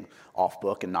being off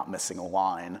book and not missing a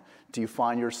line. Do you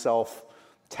find yourself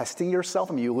testing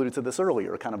yourself? I mean, you alluded to this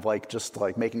earlier, kind of like just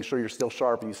like making sure you're still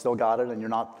sharp and you still got it and you're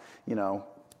not, you know,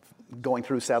 going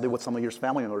through sadly what some of your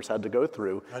family members had to go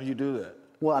through. how do you do that?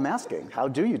 Well, I'm asking, how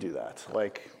do you do that?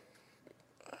 Like,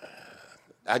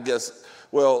 I guess,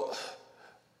 well,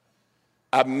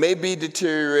 I may be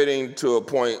deteriorating to a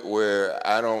point where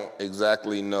I don't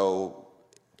exactly know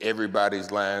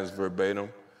everybody's lines verbatim,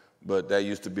 but that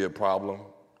used to be a problem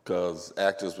because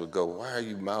actors would go, why are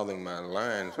you mouthing my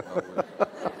lines?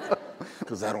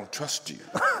 Because I don't trust you.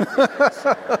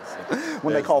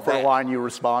 when they call for a line, you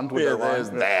respond with their line?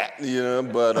 There's that, you know,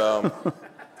 but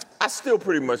I still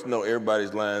pretty much know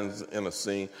everybody's lines in a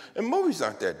scene. And movies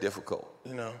aren't that difficult,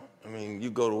 you know. I mean,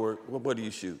 you go to work, what do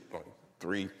you shoot? Like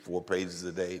 3-4 pages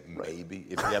a day, maybe,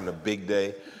 if you're having a big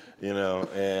day, you know,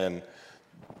 and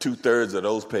 2/3 of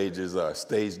those pages are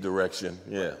stage direction.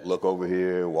 Yeah, look over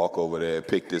here, walk over there,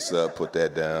 pick this up, put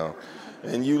that down.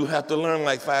 And you have to learn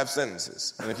like 5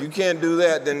 sentences. And if you can't do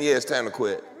that, then yeah, it's time to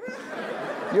quit.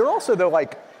 You're also, though,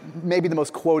 like, maybe the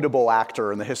most quotable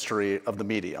actor in the history of the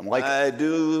medium. Like, I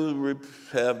do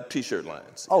have T-shirt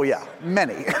lines. oh, yeah,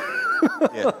 many.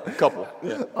 Yeah, a couple.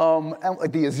 Yeah. And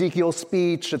like the Ezekiel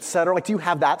speech, et cetera. Like, do you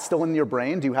have that still in your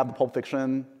brain? Do you have the Pulp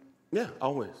Fiction? Yeah,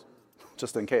 always.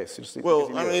 Just in case.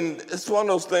 Well, I mean, it's one of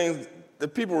those things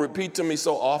that people repeat to me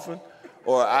so often,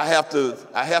 or I have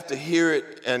to hear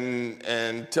it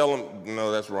and tell them,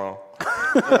 no, that's wrong.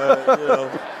 You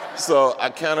know, so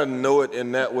I kind of know it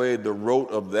in that way, the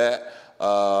rote of that.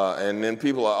 And then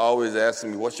people are always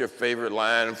asking me, what's your favorite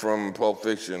line from Pulp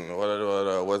Fiction?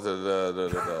 What's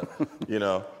it, you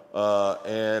know?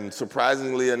 And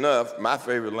surprisingly enough, my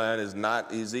favorite line is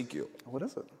not Ezekiel. What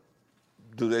is it?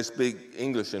 Do they speak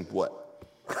English in what?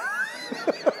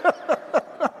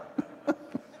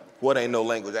 What ain't no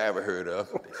language I ever heard of?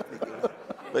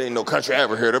 There ain't no country I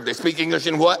ever heard of. They speak English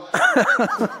in what?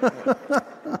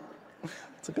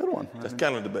 It's a good one. That's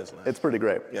kind of the best line. It's pretty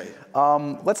great. Yeah.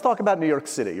 Let's talk about New York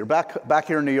City. You're back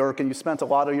here in New York, and you spent a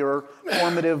lot of your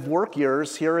formative work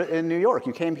years here in New York.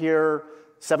 You came here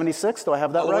 76, do I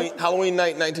have that right? Halloween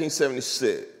night,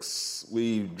 1976.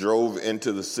 We drove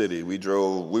into the city. We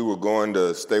were going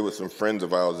to stay with some friends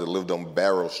of ours that lived on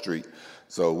Barrow Street.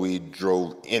 So we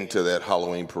drove into that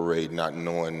Halloween parade not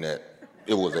knowing that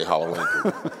it was a Halloween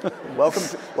parade. Welcome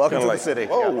to the city.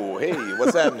 Whoa, yeah. Hey,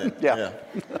 what's happening? Yeah,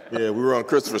 we were on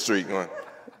Christopher Street going,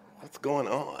 what's going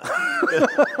on?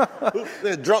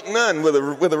 There's a drunk nun with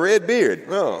a red beard.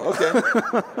 Oh,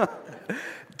 okay.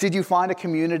 Did you find a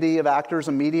community of actors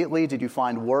immediately? Did you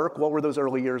find work? What were those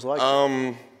early years like?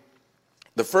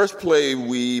 The first play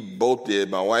we both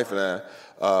did, my wife and I,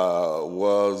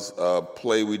 was a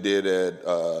play we did at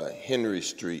Henry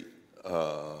Street,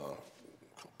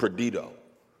 Perdido.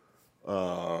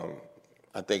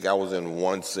 I think I was in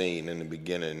one scene in the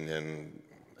beginning, and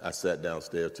I sat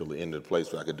downstairs till the end of the play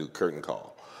so I could do curtain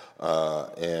call.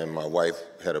 And my wife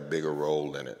had a bigger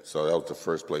role in it. So that was the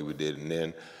first play we did. And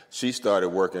then she started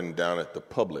working down at the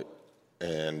Public,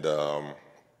 and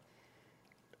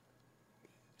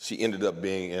she ended up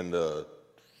being in the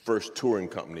first touring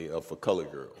company For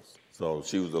Colored Girls. So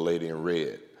she was the lady in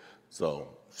red. So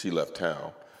she left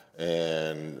town.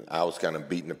 And I was kind of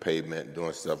beating the pavement,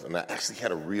 doing stuff. And I actually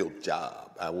had a real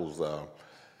job. I was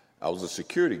a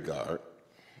security guard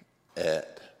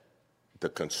at the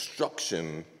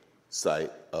construction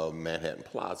site of Manhattan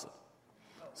Plaza.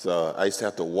 So I used to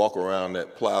have to walk around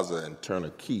that plaza and turn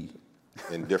a key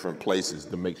in different places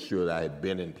to make sure that I had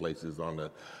been in places on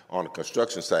the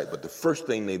construction site. But the first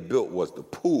thing they built was the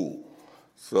pool.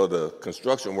 So the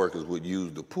construction workers would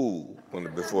use the pool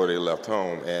before they left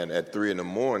home. And at 3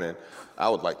 a.m, I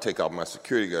would like take off my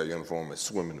security guard uniform and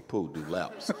swim in the pool, do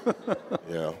laps,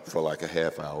 you know, for like a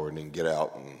half hour, and then get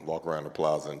out and walk around the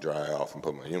plaza and dry off and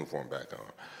put my uniform back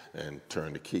on and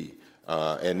turn the key.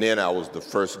 And then I was the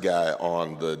first guy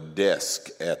on the desk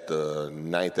at the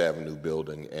 9th Avenue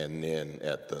building and then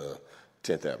at the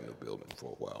 10th Avenue building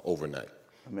for a while, overnight.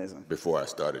 Amazing. Before I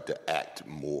started to act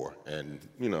more. And,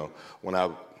 you know, when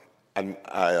I'd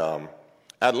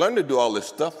learned to do all this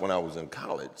stuff when I was in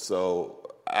college.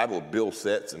 So I would build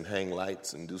sets and hang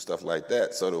lights and do stuff like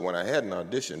that, so that when I had an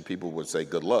audition, people would say,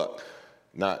 "Good luck,"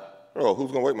 not, "Oh,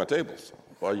 who's gonna wait my tables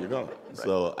while you're gone?" Right.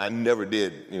 So I never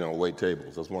did, wait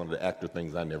tables. That's one of the actor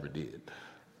things I never did.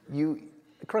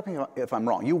 Correct me if I'm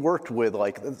wrong. You worked with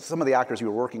some of the actors you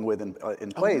were working with in plays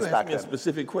back then. You asked me a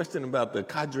specific question about the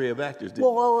cadre of actors.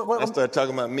 Well, I started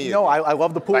talking about me. No, I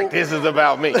love the pool. Like this is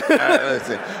about me.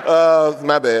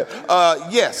 My bad.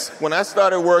 Yes, when I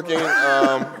started working,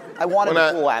 I wanted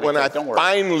the pool anecdote. When I Don't worry.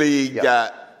 finally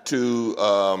got to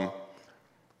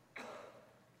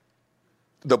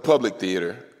the public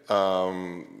theater,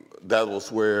 that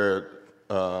was where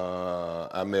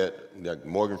I met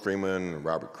Morgan Freeman and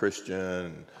Robert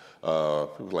Christian,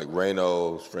 people like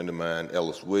Reno's, friend of mine,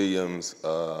 Ellis Williams.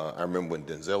 I remember when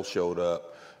Denzel showed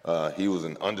up. He was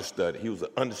an understudy. He was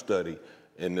an understudy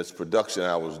in this production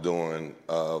I was doing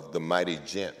of The Mighty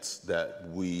Gents that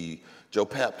Joe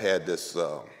Papp had this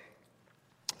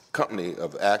company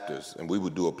of actors, and we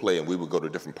would do a play, and we would go to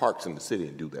different parks in the city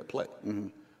and do that play. Mm-hmm.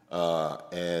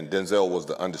 And Denzel was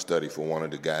the understudy for one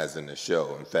of the guys in the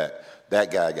show. In fact, that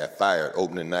guy got fired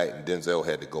opening night, and Denzel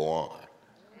had to go on.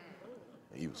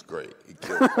 He was great. He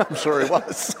killed it. I'm sure he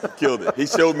was. Killed it. He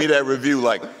showed me that review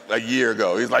like a year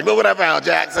ago. He's like, "Look what I found,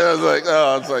 Jackson." I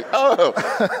was like,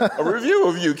 a review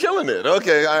of you killing it.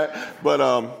 Okay.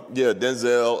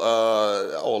 Denzel.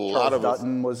 A lot of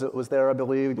Dutton was there, I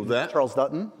believe. Was that Charles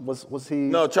Dutton? Was he?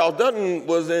 No, Charles Dutton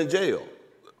was in jail.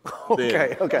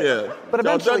 Okay. Yeah, but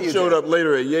Charles Dutton showed up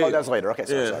later at Yale. Oh, that's later. Okay,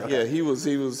 sorry. Yeah, he was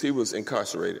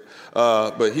incarcerated,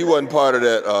 but he wasn't part of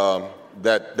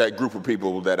that group of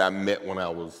people that I met when I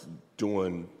was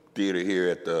doing theater here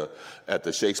at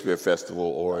the Shakespeare Festival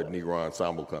or at Negro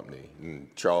Ensemble Company.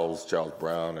 And Charles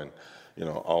Brown, and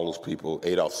all those people,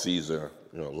 Adolph Caesar,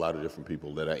 a lot of different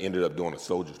people that I ended up doing a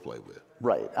Soldier's Play with.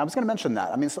 Right. I was going to mention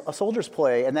that. I mean, a Soldier's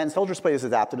Play, and then Soldier's Play is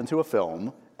adapted into a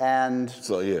film, and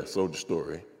Soldier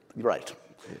Story. Right.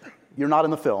 Yeah. You're not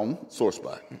in the film. Sore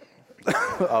spot.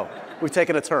 Oh, we've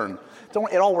taken a turn.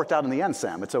 It all worked out in the end,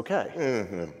 Sam. It's okay.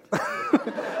 Mm-hmm.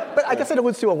 But I guess it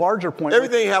alludes to a larger point.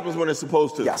 Everything happens when it's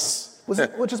supposed to. Yes.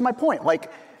 Which is my point.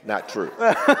 Not true.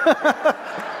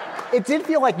 It did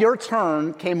feel like your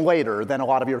turn came later than a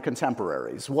lot of your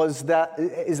contemporaries. Is that,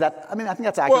 I mean, I think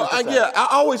that's accurate. Well, I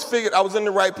always figured I was in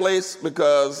the right place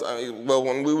because,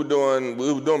 when we were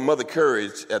doing Mother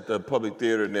Courage at the Public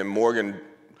Theater, and then Morgan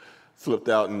flipped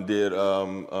out and did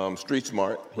Street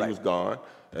Smart. He was gone.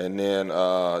 And then,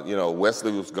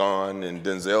 Wesley was gone, and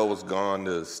Denzel was gone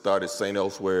to start his St.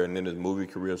 Elsewhere, and then his movie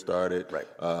career started. Right.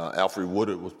 Alfre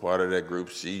Woodard was part of that group.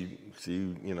 She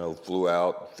flew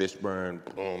out, Fishburne,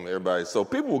 boom, everybody. So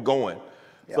people were going.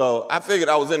 Yeah. So I figured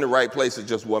I was in the right place. It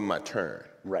just wasn't my turn.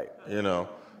 Right.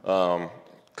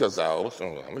 Because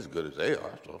I'm as good as they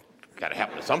are, so gotta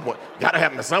happen at some point.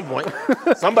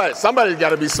 Somebody's got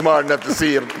to be smart enough to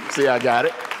see I got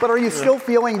it. But are you still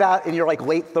feeling that in your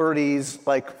late 30s,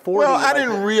 40s? Well, I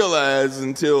didn't realize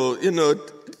until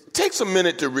it takes a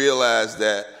minute to realize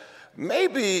that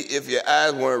maybe if your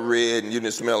eyes weren't red and you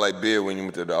didn't smell like beer when you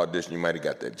went to the audition, you might have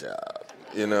got that job.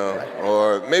 Right.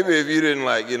 Or maybe if you didn't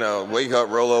wake up,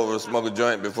 roll over, smoke a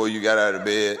joint before you got out of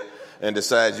bed, and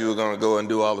decide you were going to go and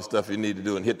do all the stuff you need to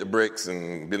do and hit the bricks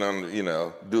and do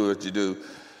what you do.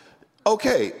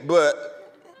 Okay,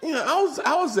 but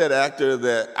I was that actor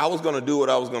that I was going to do what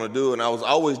I was going to do, and I was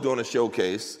always doing a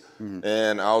showcase,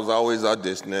 and I was always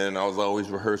auditioning, and I was always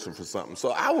rehearsing for something.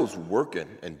 So I was working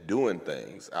and doing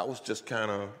things. I was just kind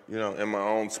of, in my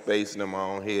own space and in my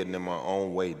own head and in my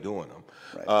own way doing them.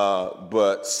 Right.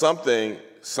 But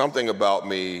something about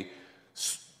me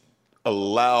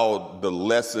allowed the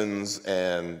lessons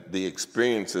and the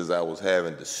experiences I was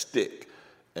having to stick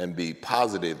and be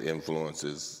positive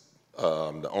influences.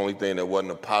 The only thing that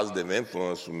wasn't a positive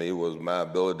influence for me was my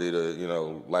ability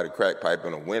to, light a crack pipe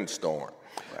in a windstorm.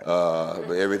 Right.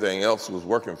 But everything else was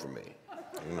working for me.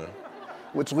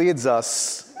 Which leads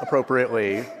us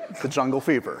appropriately to Jungle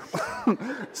Fever.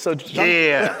 So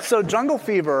Jungle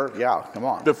Fever, come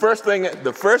on. The first thing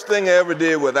I ever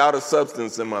did without a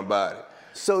substance in my body.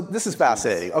 So this is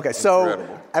fascinating. Okay,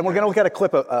 and we're going to look at a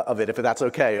clip of it, if that's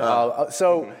okay.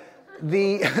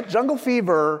 The Jungle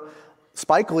Fever,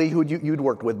 Spike Lee, who you'd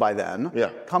worked with by then,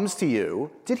 comes to you.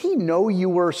 Did he know you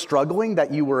were struggling,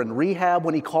 that you were in rehab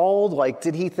when he called?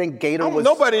 Did he think Gator was...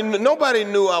 Nobody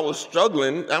knew I was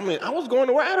struggling. I mean, I was going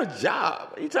to work. I had a job.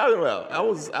 What are you talking about? I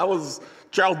was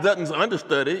Charles Dutton's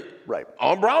understudy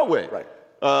on Broadway.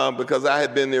 Right. Because I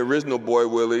had been the original Boy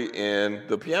Willie in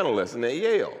the piano lesson at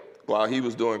Yale, while he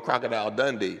was doing Crocodile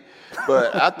Dundee.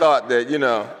 But I thought that,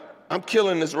 I'm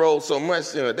killing this role so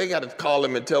much, they got to call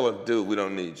him and tell him, dude, we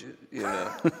don't need you,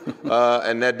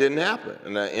 and that didn't happen.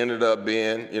 And I ended up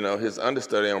being, his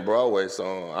understudy on Broadway.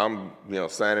 So I'm,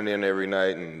 signing in every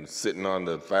night and sitting on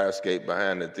the fire escape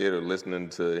behind the theater, listening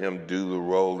to him do the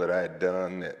role that I had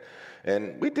done.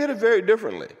 And we did it very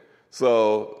differently.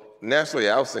 So naturally,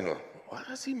 I was thinking, why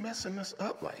is he messing us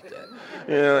up like that?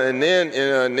 And then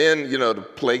the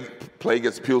play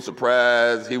gets Pulitzer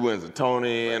Prize. He wins a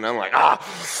Tony, and I'm like,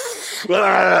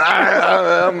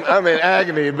 I'm in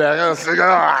agony back. I was like,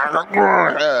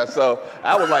 So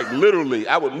I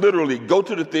would literally go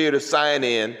to the theater, sign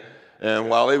in, and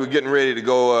while they were getting ready to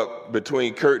go up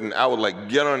between curtain, I would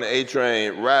get on the A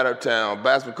train, ride uptown,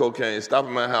 buy some cocaine, stop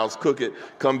at my house, cook it,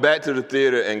 come back to the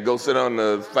theater, and go sit on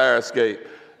the fire escape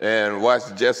and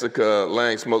watched Jessica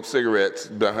Lange smoke cigarettes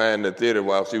behind the theater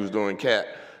while she was doing Cat.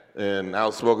 And I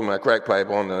was smoking my crack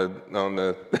pipe on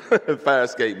the fire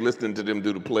escape, listening to them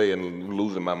do the play and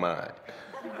losing my mind.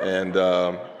 And,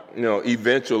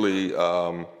 eventually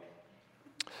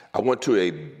I went to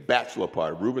a bachelor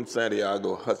party. Ruben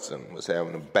Santiago Hudson was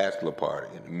having a bachelor party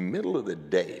in the middle of the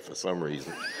day for some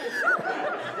reason.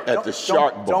 At the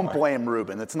Shark Bar. Don't blame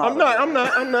Ruben. It's not. I'm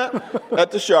not.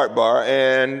 At the Shark Bar,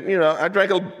 and I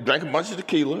drank a bunch of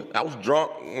tequila. I was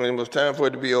drunk when it was time for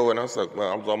it to be over, and I was like,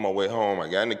 well, I was on my way home. I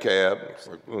got in the cab. I was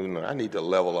like, I need to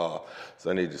level off, so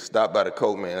I need to stop by the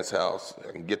Coke Man's house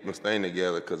and get my thing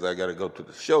together because I got to go to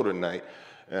the show tonight.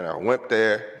 And I went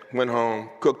there, went home,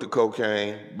 cooked the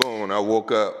cocaine. Boom! And I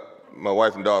woke up. My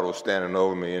wife and daughter were standing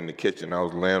over me in the kitchen. I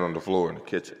was laying on the floor in the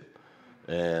kitchen,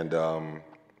 and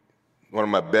one of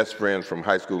my best friends from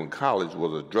high school and college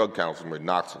was a drug counselor in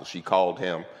Knoxville. She called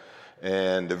him.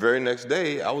 And the very next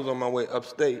day, I was on my way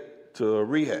upstate to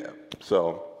rehab.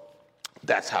 So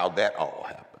that's how that all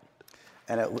happened.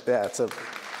 And it's an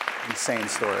insane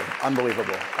story.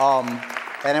 Unbelievable.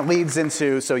 And it leads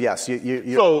into, so yes,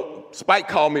 you. So Spike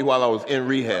called me while I was in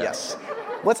rehab. Yes.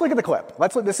 Let's look at the clip.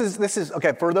 This is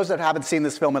okay. For those that haven't seen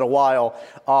this film in a while,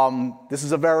 this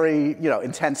is a very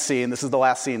intense scene. This is the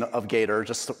last scene of Gator.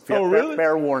 Just really?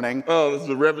 Fair warning. Oh, this is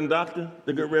the Reverend Doctor,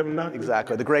 the good Reverend Doctor.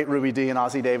 Exactly, the great Ruby Dee and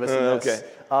Ossie Davis. In this. Okay.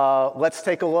 Let's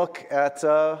take a look at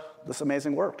this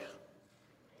amazing work.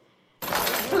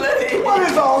 What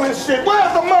is all this shit?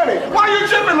 Where's the money? Why you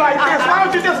tripping like this? Why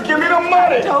don't you just give me the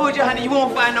money? I told you, honey, you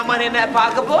won't find no money in that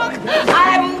pocketbook. I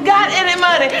haven't got any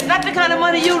money. Not the kind of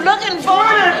money you looking for.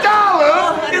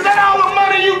 $20? Is that all the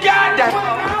money you got?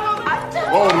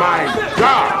 Oh my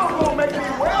God!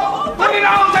 $20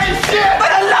 ain't shit!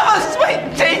 For the love of sweet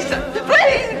Jesus,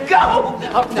 please go.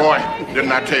 Boy,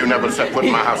 didn't I tell you never to set foot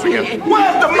in my house again?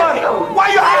 Where's the money? Why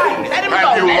you hiding? Let him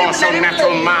Have go. you lost your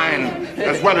natural mind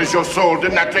as well as your soul?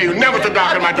 Didn't I tell you never to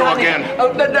darken my door again?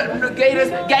 Oh, no, Gator's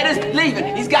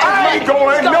leaving. He's got his I money. ain't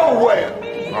going nowhere.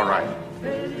 All right.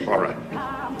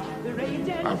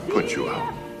 I'll put you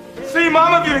out. See,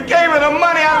 Mama, if you'd gave me the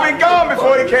money, I'd have been gone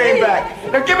before he came back.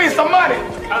 Now give me some money.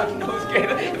 God knows,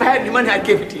 Gator. If I had any money, I'd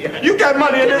give it to you. You got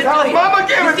money in this house, Mama?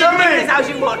 Give it to In me. this house,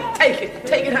 you want it.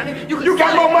 Take it, honey. You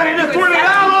got more money than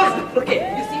 $20? Look here,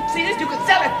 you see this? You can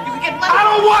sell it. You can get money. I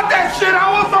don't want that shit.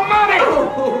 I want some money.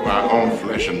 My own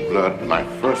flesh and blood, my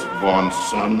firstborn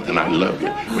son, and I love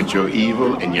you. But you're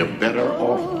evil and you're better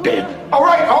off dead. All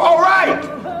right.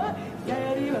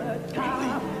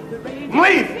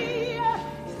 Leave.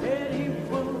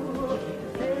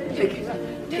 Take it.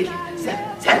 Sell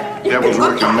it. Devil's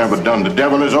work is never done. The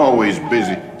devil is always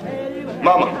busy.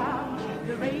 Mama,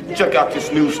 check out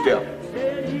this new step.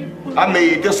 I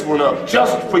made this one up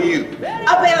just for you.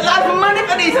 I paid a lot of money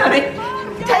for these, honey.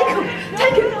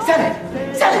 Take it. Sell it.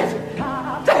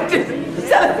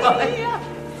 Sell it for me.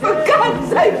 For God's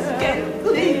sake, Gator,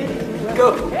 please go.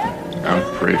 I'll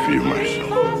pray for you, my son.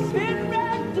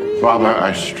 Father,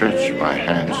 I stretch my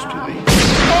hands to thee.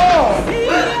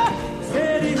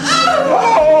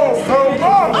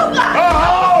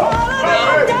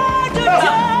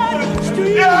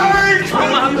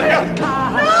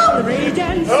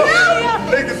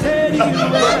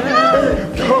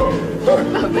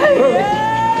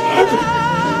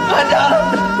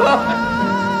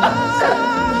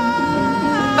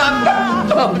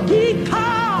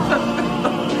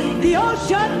 The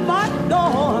ocean my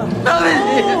door.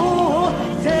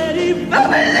 Said he would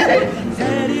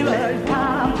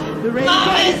come. The rain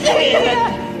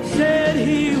said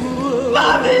he would.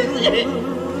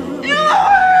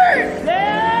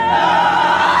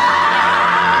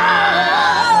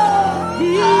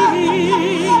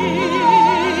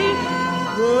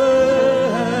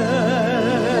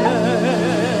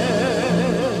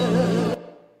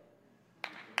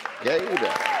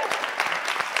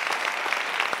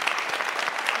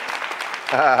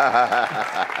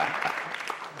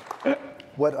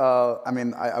 What, I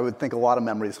mean, I would think a lot of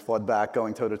memories flood back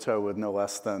going toe-to-toe with no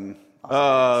less than...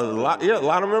 a lot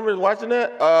of memories watching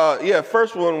that.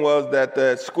 First one was that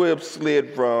the squib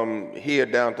slid from here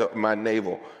down to my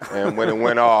navel, and when it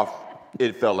went off,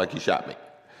 it felt like he shot me.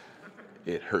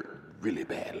 It hurt really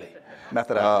badly.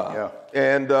 Method acting, yeah.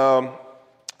 And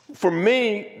for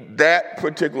me, that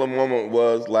particular moment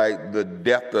was like the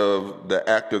death of the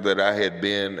actor that I had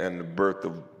been and the birth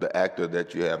of the actor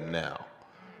that you have now.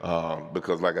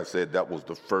 Because, like I said, that was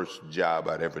the first job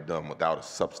I'd ever done without a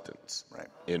substance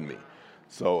in me.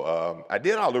 So I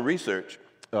did all the research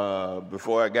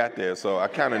before I got there, so I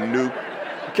kind of knew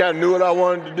what I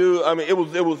wanted to do. I mean,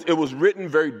 it was written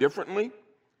very differently,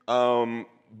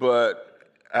 but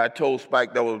I told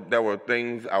Spike there were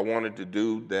things I wanted to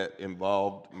do that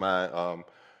involved my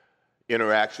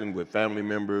interaction with family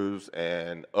members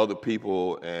and other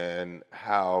people, and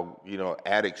how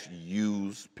addicts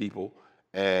use people.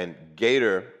 And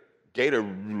Gator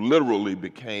literally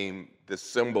became the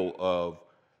symbol of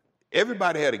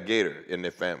everybody had a Gator in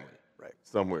their family,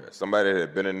 somewhere. Somebody that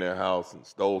had been in their house and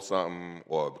stole something,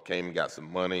 or came and got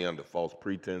some money under false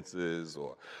pretenses,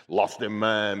 or lost their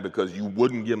mind because you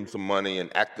wouldn't give them some money and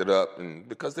acted up, and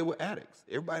because they were addicts.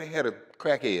 Everybody had a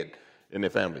crackhead in their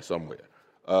family somewhere,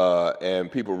 and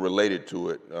people related to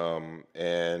it,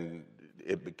 and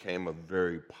it became a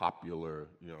very popular,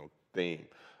 theme.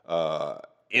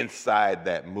 Inside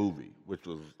that movie, which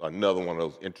was another one of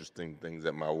those interesting things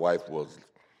that my wife was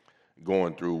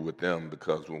going through with them,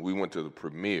 because when we went to the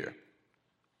premiere,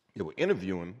 they were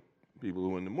interviewing people who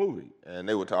were in the movie, and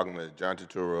they were talking to John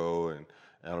Turturro and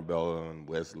Annabella and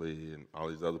Wesley and all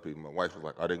these other people. My wife was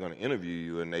like, "Are they going to interview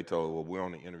you?" And they told her, "Well, we're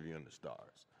only interviewing the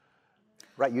stars."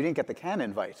 Right, you didn't get the Cannes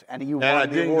invite, and I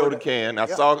didn't go to Cannes. I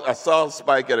saw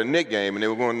Spike at a Knick game, and they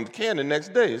were going to Cannes the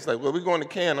next day. It's like, "Well, we're going to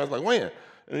Cannes." I was like, "When?"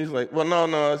 And he's like, "Well,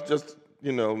 no, it's just,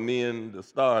 me and the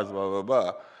stars, blah, blah,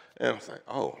 blah." And I was like,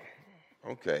 "Oh,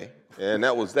 okay." And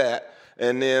that was that.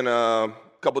 And then a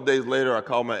couple of days later, I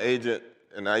called my agent,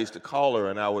 and I used to call her,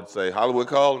 and I would say, "Hollywood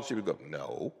called?" And she would go,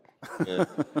 "No." And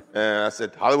I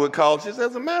said, "Hollywood called?" She said,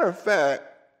 "As a matter of fact,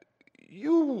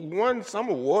 you won some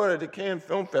award at the Cannes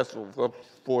Film Festival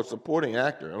for supporting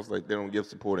actor." I was like, "They don't give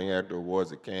supporting actor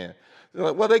awards at Cannes." They're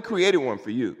like, "Well, they created one for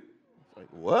you." I was like,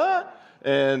 "What?"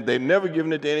 And they've never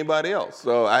given it to anybody else,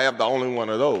 so I have the only one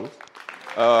of those.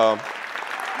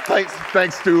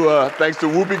 Thanks to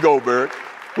Whoopi Goldberg,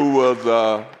 who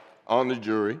was on the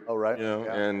jury. Oh, right.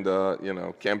 And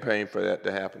campaigned for that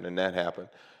to happen, and that happened.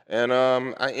 And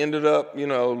I ended up,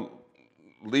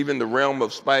 leaving the realm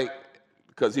of Spike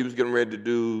because he was getting ready to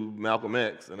do Malcolm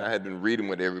X, and I had been reading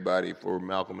with everybody for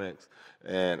Malcolm X.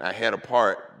 And I had a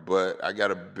part, but I got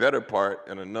a better part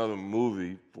in another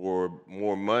movie for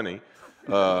more money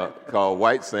called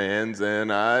White Sands,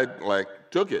 and I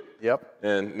took it. Yep.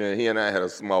 And he and I had a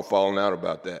small falling out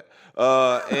about that.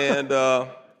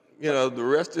 The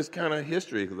rest is kind of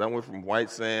history, because I went from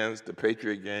White Sands to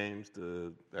Patriot Games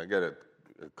to I got a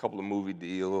couple of movie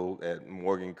deal at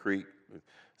Morgan Creek.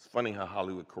 It's funny how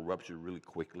Hollywood corrupts you really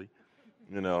quickly,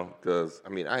 because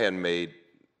I hadn't made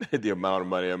the amount of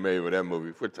money I made with that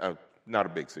movie, which I'm not a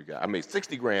big cigar. I made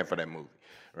 $60,000 for that movie,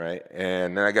 right?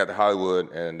 And then I got to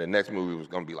Hollywood, and the next movie was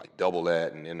going to be like double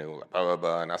that, and then they were like blah, blah,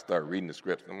 blah, and I started reading the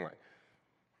scripts, and I'm like,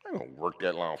 I ain't going to work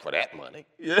that long for that money.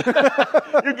 You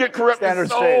get corrupted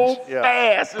so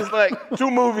fast. It's like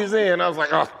 2 movies in, I was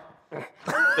like, oh.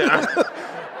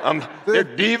 They're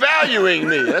devaluing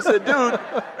me. I said, "Dude,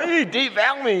 they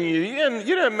devaluing you.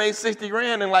 You done made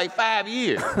 $60,000 in like 5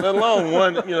 years, let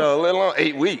alone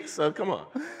 8 weeks. So come on."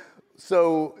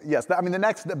 So yes, the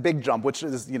next big jump, which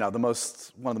is one of the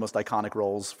most iconic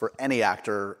roles for any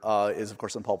actor, is of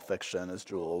course in Pulp Fiction as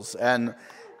Jules, and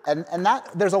that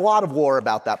there's a lot of lore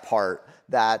about that part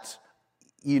that.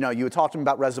 You had talked to him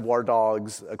about Reservoir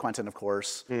Dogs, Quentin, of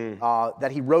course,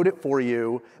 that he wrote it for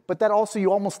you, but that also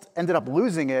you almost ended up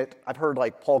losing it. I've heard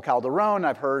Paul Calderone,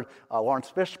 I've heard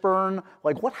Lawrence Fishburne.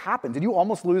 What happened? Did you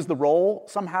almost lose the role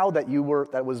somehow that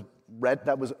was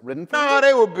written for you? No,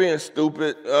 they were being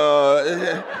stupid.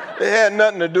 It had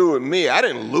nothing to do with me. I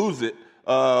didn't lose it.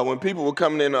 When people were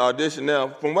coming in to audition, now,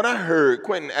 from what I heard,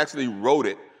 Quentin actually wrote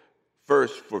it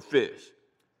first for Fish.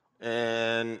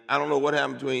 And I don't know what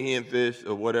happened between he and Fish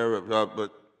or whatever,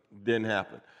 but didn't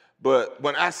happen. But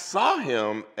when I saw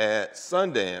him at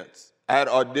Sundance, I had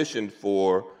auditioned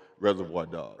for Reservoir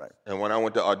Dogs. Right. And when I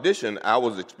went to audition, I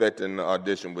was expecting to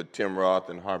audition with Tim Roth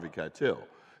and Harvey Keitel.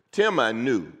 Tim I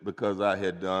knew because I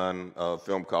had done a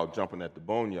film called Jumping at the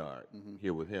Boneyard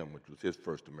here with him, which was his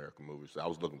first American movie. So I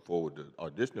was looking forward to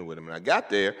auditioning with him. And I got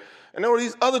there, and there were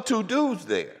these other 2 dudes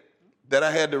there. that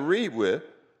I had to read with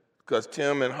because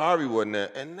Tim and Harvey wasn't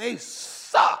there, and they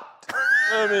sucked.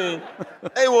 I mean,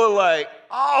 they were like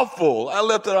awful. I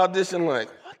left the audition like,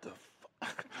 what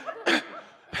the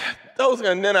fuck?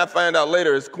 And then I find out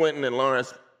later it's Quentin and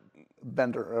Lawrence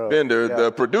Bender,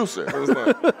 the producer. It was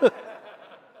like, that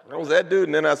was that dude.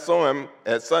 And then I saw him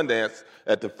at Sundance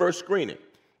at the first screening.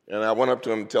 And I went up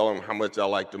to him and tell him how much I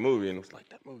liked the movie. And it was like,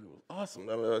 that movie was awesome.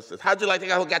 I said, how'd you like the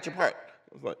guy who got your part?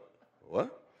 I was like,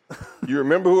 what? You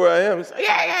remember who I am? He said,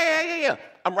 yeah.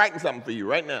 I'm writing something for you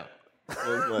right now. I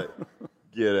was like,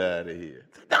 get out of here.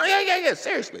 No, yeah,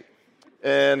 seriously.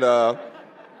 And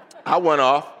I went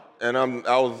off, and I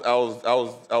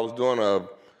was doing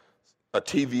a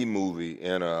TV movie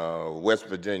in West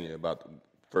Virginia about the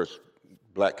first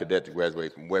black cadet to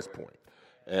graduate from West Point.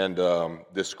 And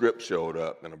this script showed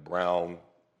up in a brown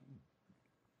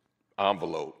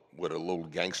envelope with a little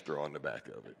gangster on the back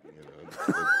of it. You know,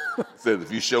 it says,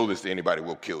 if you show this to anybody,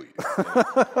 we'll kill you.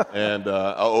 And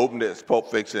I opened it, it's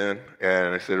Pulp Fiction,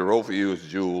 and it said, the role for you is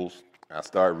Jules. I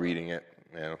started reading it,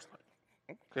 and I was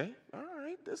like, okay, all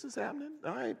right, this is happening.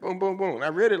 All right, boom, boom, boom. And I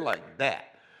read it like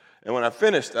that. And when I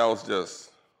finished, I was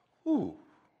just, whew.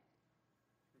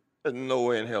 There's no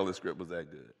way in hell this script was that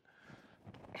good.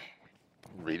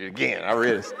 Read it again. I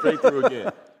read it straight through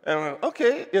again. And I'm like,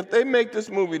 okay, if they make this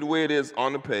movie the way it is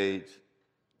on the page,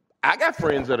 I got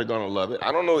friends that are going to love it.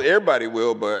 I don't know if everybody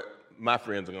will, but my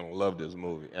friends are going to love this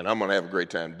movie, and I'm going to have a great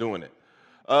time doing it.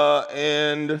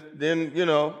 And then, you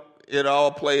know, it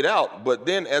all played out. But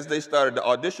then as they started to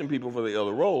audition people for the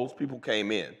other roles, people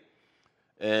came in.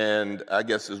 And I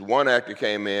guess this one actor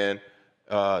came in.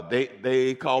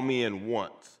 They called me in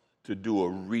once to do a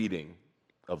reading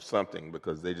of something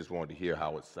because they just wanted to hear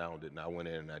how it sounded, and I went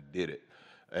in and I did it.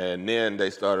 And then they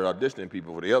started auditioning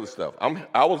people for the other stuff.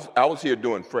 I was here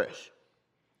doing Fresh,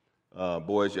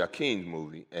 Boaz Yakin's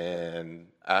movie, and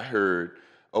I heard,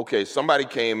 okay, somebody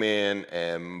came in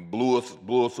and blew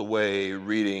us away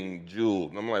reading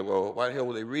Jules. And I'm like, well, why the hell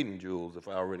were they reading Jules if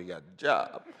I already got the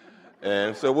job?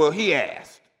 And so, well, he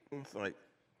asked. And it's like,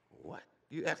 what?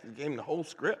 You actually gave him the whole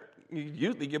script? You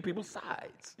usually give people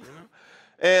sides, you know?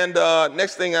 And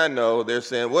next thing I know, they're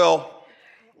saying, well,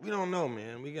 we don't know,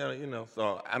 man. We got to, you know.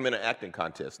 So I'm in an acting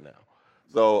contest now.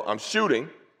 So I'm shooting.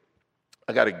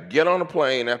 I got to get on a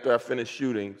plane after I finish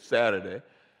shooting Saturday,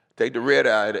 take the red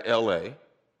eye to L.A.,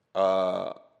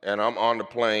 and I'm on the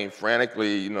plane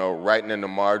frantically, you know, writing in the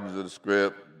margins of the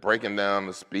script, breaking down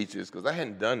the speeches, because I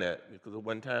hadn't done that because it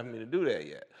wasn't time for me to do that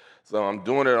yet. So I'm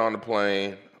doing it on the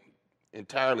plane,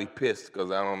 entirely pissed because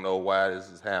I don't know why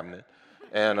this is happening.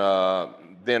 And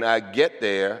then I get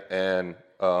there, and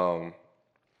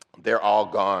they're all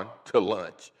gone to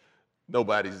lunch.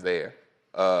 Nobody's there.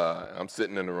 I'm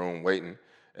sitting in the room waiting,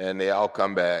 and they all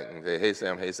come back and say, hey,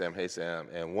 Sam, hey, Sam, hey, Sam.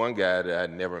 And one guy that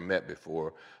I'd never met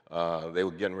before, they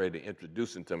were getting ready to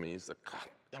introduce him to me. He said, God,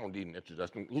 I don't need an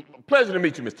introduction. Pleasure to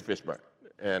meet you, Mr. Fishburne.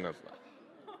 And I was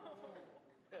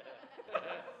like,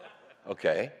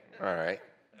 okay, all right.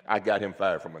 I got him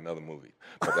fired from another movie,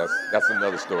 but that's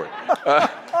another story.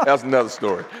 That's another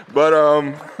story. But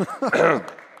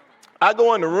I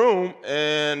go in the room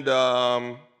and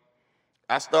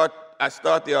I start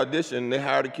the audition. They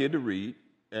hired a kid to read,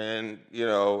 and you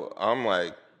know I'm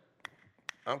like,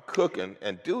 I'm cooking,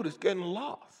 and dude is getting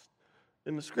lost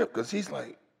in the script because he's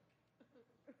like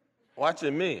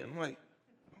watching me. I'm like,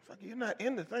 you're not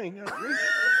in the thing. You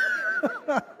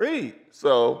read. Read.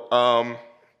 So.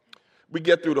 We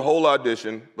get through the whole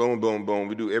audition, boom, boom, boom.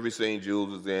 We do every scene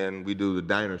Jules is in. We do the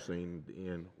diner scene at the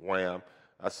end, wham.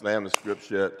 I slammed the script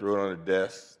shut, threw it on the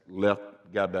desk, left,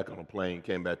 got back on a plane,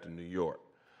 came back to New York.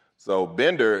 So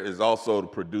Bender is also the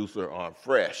producer on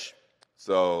Fresh.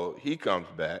 So he comes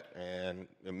back, and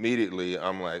immediately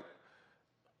I'm like,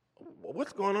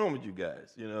 what's going on with you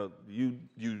guys? You know,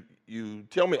 you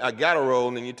tell me I got a role,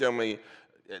 and then you tell me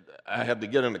I have to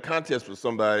get in a contest with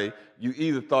somebody. You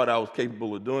either thought I was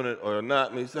capable of doing it or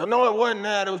not. And he said, no, it wasn't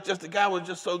that. It was just the guy was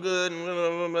just so good. And blah,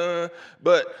 blah, blah.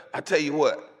 But I tell you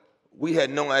what, we had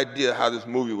no idea how this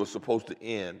movie was supposed to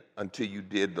end until you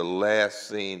did the last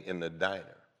scene in the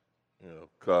diner, you know,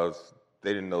 because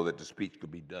they didn't know that the speech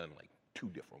could be done like 2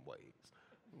 different ways.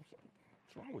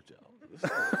 What's wrong with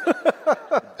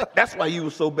y'all? That's why you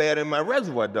were so bad in my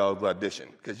Reservoir Dogs audition,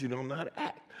 because you don't know how to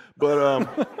act. But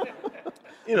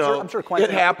you know, I'm sure it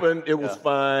happened. It was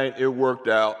fine. It worked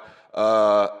out.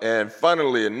 And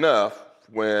funnily enough,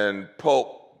 when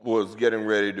Pulp was getting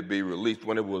ready to be released,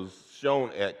 when it was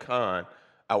shown at Cannes,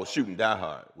 I was shooting Die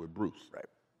Hard with Bruce. Right.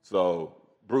 So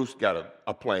Bruce got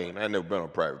a plane. I had never been on a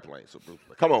private plane. So Bruce was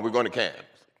like, come on, we're going to Cannes.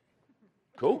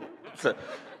 Cool.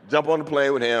 jump on the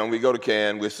plane with him. We go to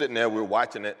Cannes. We're sitting there. We're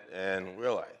watching it, and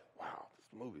we're like, "Wow, this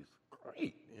movie's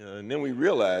great." And then we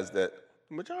realize that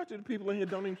the majority of the people in here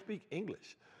don't even speak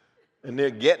English, and they're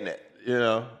getting it.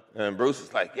 And Bruce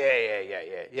is like,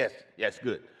 yes,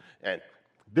 good. And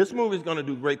this movie is going to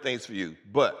do great things for you,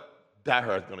 but Die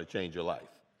Hard is going to change your life.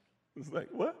 It's like,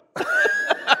 what?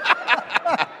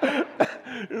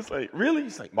 It's like, really?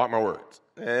 It's like, mark my words.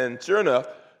 And sure enough,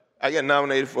 I get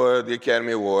nominated for the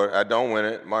Academy Award. I don't win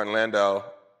it. Martin Landau.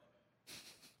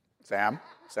 Sam.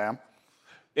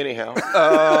 Anyhow,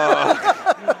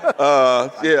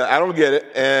 I don't get it.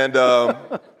 And,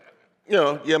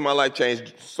 my life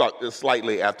changed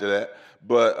slightly after that.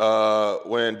 But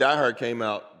when Die Hard came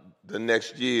out the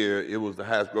next year, it was the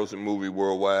highest grossing movie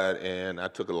worldwide, and I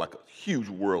took a huge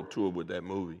world tour with that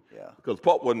movie. Yeah. Because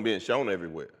Pulp wasn't being shown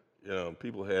everywhere.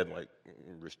 People had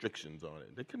restrictions on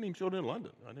it. They couldn't even show it in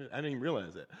London. I didn't even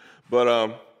realize that. But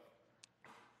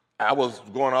I was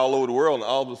going all over the world, and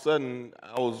all of a sudden,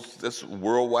 I was this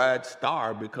worldwide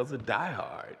star because of Die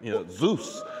Hard.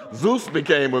 Zeus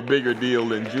became a bigger deal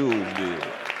than Jules did.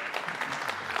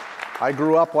 I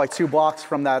grew up like 2 blocks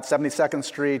from that 72nd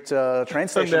Street train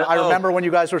station. I remember when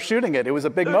you guys were shooting it. It was a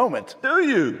big moment. Do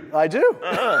you? I do.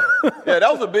 Yeah,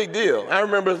 that was a big deal. I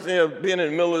remember being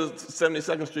in the middle of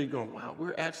 72nd Street going, wow,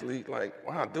 we're actually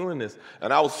doing this.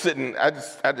 And I was sitting, I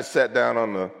just sat down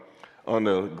on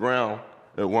the ground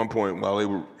at one point while they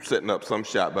were setting up some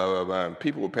shot, and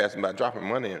people were passing by dropping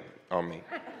money on me.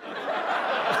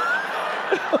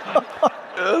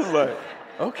 It was like,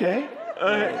 okay,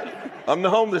 all right. I'm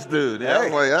the homeless dude. Yeah,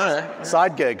 I'm like, all right.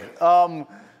 Side gig.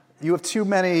 You have too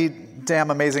many damn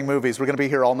amazing movies. We're going to be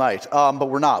here all night, but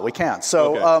we're not. We can't.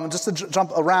 So okay. Just to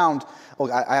jump around,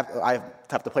 I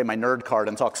have to play my nerd card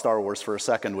and talk Star Wars for a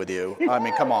second with you. I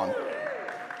mean, come on.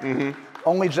 Mm-hmm.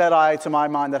 Only Jedi, to my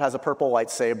mind, that has a purple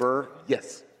lightsaber.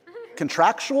 Yes.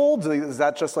 Contractual? Is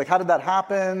that just how did that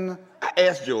happen? I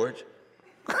asked George.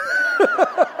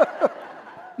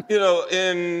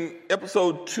 In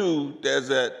episode 2, there's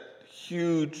that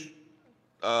huge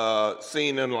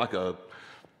scene in a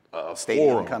stadium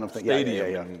forum, kind of thing.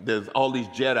 Stadium. Yeah. And there's all these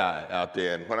Jedi out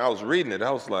there. And when I was reading it, I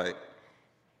was like,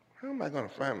 how am I going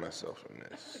to find myself in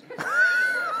this?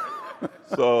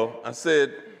 So I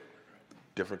said,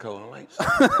 different color lights. So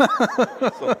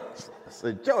I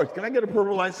said, George, can I get a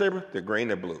purple lightsaber? They're green,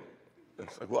 they're blue.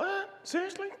 It's like, what?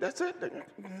 Seriously? That's it?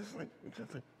 It's like,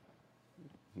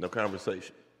 no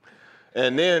conversation.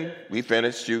 And then we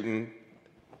finished shooting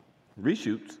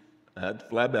reshoots. I had to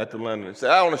fly back to London and say,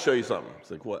 I want to show you something. It's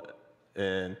like, what?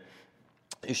 And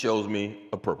he shows me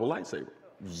a purple lightsaber.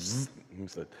 He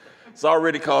said, it's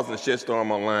already causing a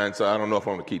shitstorm online, so I don't know if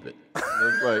I'm going to keep it.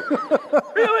 It's like,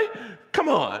 really? Come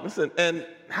on. Listen, and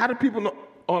how do people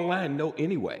online know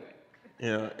anyway?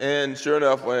 And sure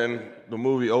enough, when the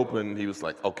movie opened, he was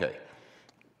like, okay.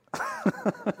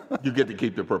 You get to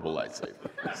keep the purple lightsaber.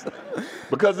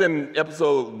 Because in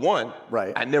episode 1,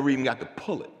 right, I never even got to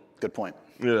pull it. Good point.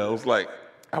 It was like,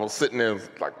 I was sitting there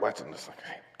watching this,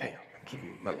 hey,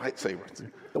 damn, my lightsaber.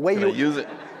 Can I use it?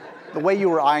 The way you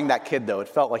were eyeing that kid, though, it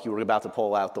felt like you were about to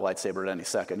pull out the lightsaber at any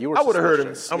second. I would have hurt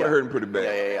him. I would have hurt him pretty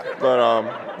bad.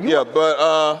 Yeah.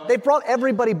 But they brought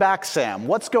everybody back, Sam.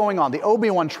 What's going on? The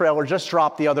Obi-Wan trailer just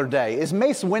dropped the other day. Is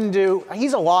Mace Windu?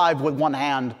 He's alive with one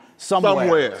hand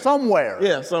somewhere.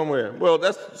 Yeah, somewhere. Well,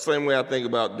 that's the same way I think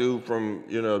about dude from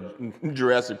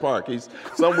Jurassic Park. He's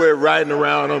somewhere riding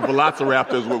around on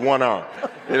velociraptors with one arm.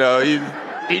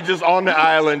 He's just on the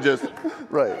island, just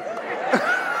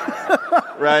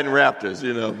riding raptors,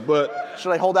 But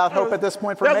should I hold out hope at this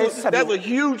point for Mace? There's a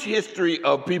huge history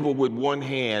of people with one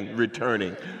hand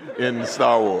returning in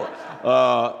Star Wars.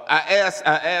 I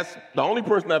asked the only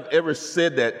person I've ever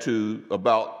said that to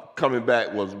about coming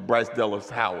back was Bryce Dallas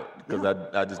Howard, because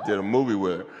I just did a movie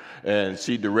with her, and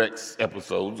she directs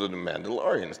episodes of The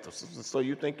Mandalorian and stuff. So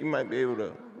you think you might be able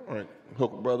to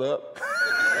hook a brother up?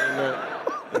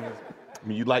 I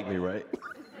mean, you like me, right?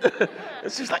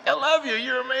 And she's like, I love you.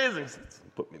 You're amazing.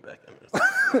 Put me back in this.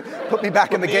 Put me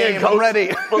back in the game. I'm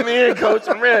ready. Put me in, coach.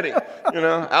 I'm ready.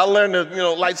 I'll learn to,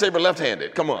 lightsaber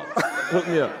left-handed. Come on. Hook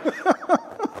me up.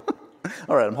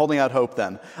 All right, I'm holding out hope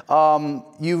then.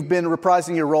 You've been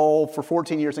reprising your role for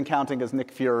 14 years and counting as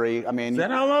Nick Fury. I mean, is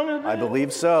that how long it's been? I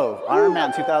believe so. Iron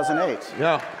Man 2008.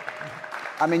 Yeah.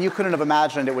 I mean, you couldn't have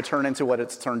imagined it would turn into what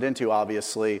it's turned into,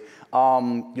 obviously.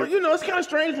 But it's kind of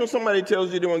strange when somebody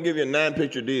tells you they want to give you a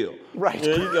 9-picture deal. Right.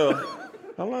 You go,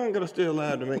 how long am I going to stay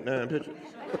alive to make 9 pictures?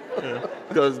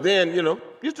 Because then, it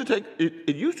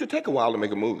used to take a while to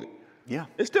make a movie. Yeah.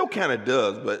 It still kind of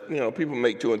does, but, people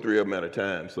make 2 and 3 of them at a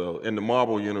time. So in the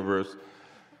Marvel universe,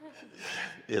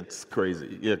 It's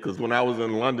crazy. Yeah, because when I was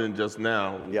in London just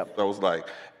now, I was like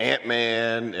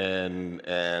Ant-Man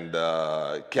and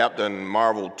Captain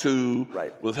Marvel 2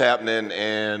 was happening,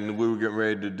 and we were getting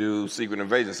ready to do Secret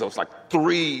Invasion. So it's like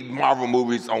 3 Marvel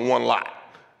movies on one lot,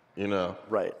 you know.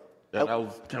 Right. And I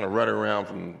was kind of running around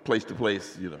from place to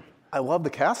place, you know. I love the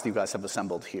cast you guys have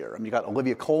assembled here. I mean, you got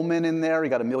Olivia Colman in there, you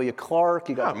got Emilia Clarke,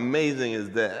 you got... How amazing is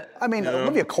that? I mean,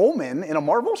 Olivia Colman in a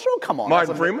Marvel show? Come on.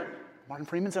 Martin Freeman? Martin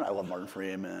Freeman's in it? I love Martin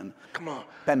Freeman. Come on.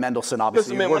 Ben Mendelsohn,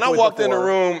 obviously. Listen, man, when I walked in the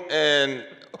room and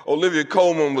Olivia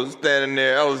Colman was standing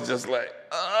there, I was just like,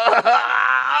 this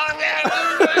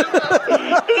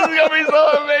is going to be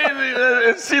so amazing.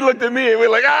 And she looked at me and we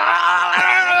were like,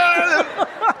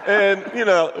 And, you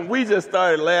know, we just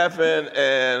started laughing,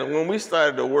 and when we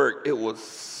started to work, it was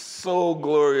so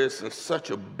glorious and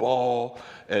such a ball,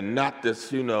 and not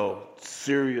this, you know,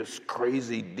 serious,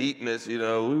 crazy deepness, you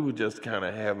know. We were just kind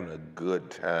of having a good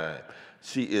time.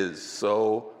 She is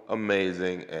so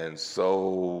amazing and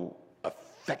so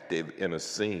effective in a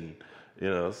scene. You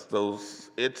know,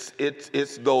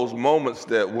 it's those moments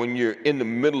that when you're in the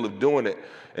middle of doing it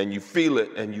and you feel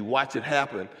it and you watch it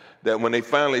happen, that when they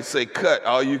finally say cut,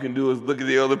 all you can do is look at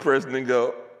the other person and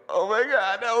go, oh my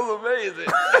God, that was amazing.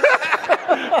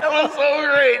 That was so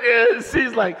great. And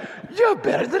she's like, you're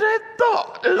better than I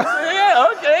thought. And yeah,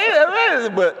 okay, that's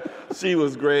amazing. But she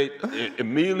was great.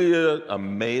 Emilia,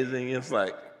 amazing. It's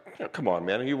like, come on,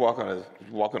 man. You walk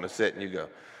on a set and you go,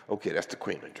 okay, that's the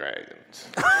Queen of Dragons.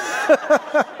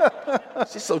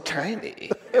 She's so tiny.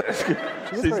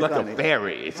 She's like tiny. A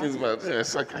fairy. It's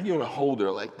like, you want to hold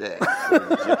her like that.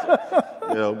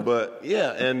 You know, but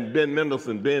yeah, and Ben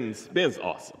Mendelsohn, Ben's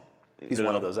awesome. He's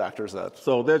one of those actors that.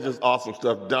 So they're just awesome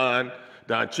stuff. Don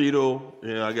Cheadle,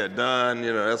 you know, I got Don,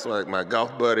 you know, that's like my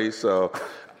golf buddy. So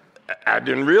I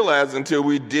didn't realize until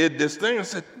we did this thing. I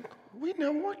said, we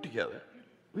never worked together.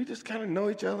 We just kind of know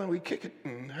each other, and we kick it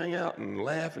and hang out and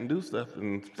laugh and do stuff.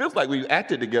 And it feels like we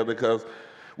acted together because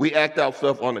we act out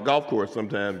stuff on the golf course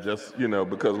sometimes just, you know,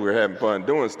 because we're having fun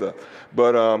doing stuff.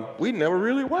 But we never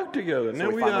really worked together. So now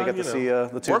we finally get to see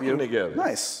the two working of you together.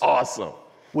 Nice. Awesome.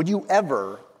 Would you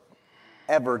ever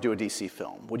do a DC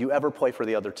film? Would you ever play for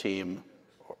the other team?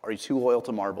 Or are you too loyal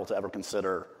to Marvel to ever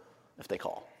consider if they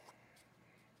call?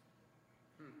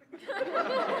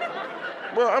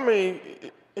 Well, I mean,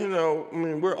 you know,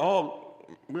 we're all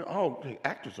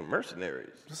actors and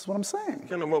mercenaries. This is what I'm saying.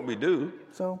 Kind of what we do.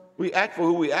 So we act for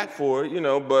who we act for, you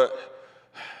know. But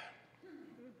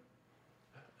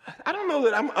I don't know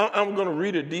that I'm going to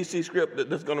read a DC script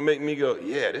that's going to make me go,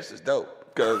 yeah, this is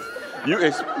dope. Because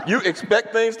you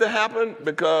expect things to happen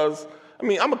because, I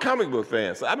mean, I'm a comic book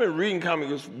fan, so I've been reading comic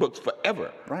books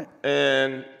forever. Right.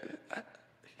 And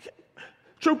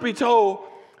truth be told,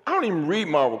 I don't even read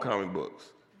Marvel comic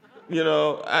books. You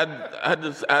know, I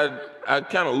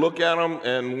kind of look at them,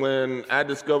 and when I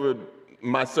discovered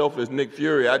myself as Nick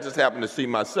Fury, I just happened to see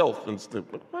myself and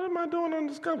think, what am I doing on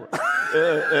this cover?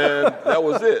 and that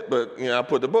was it. But, you know, I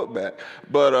put the book back.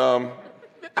 But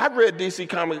I've read DC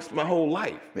Comics my whole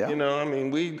life. Yeah. You know, I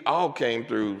mean, we all came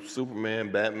through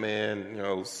Superman, Batman, you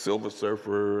know, Silver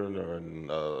Surfer, and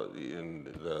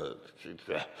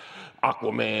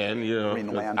Aquaman, you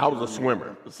know. I was a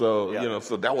swimmer. So, you know,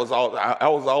 so that was all, I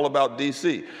was all about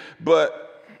DC.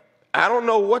 But I don't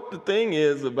know what the thing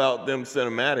is about them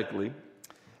cinematically.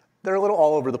 They're a little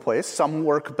all over the place. Some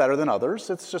work better than others.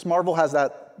 It's just Marvel has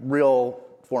that real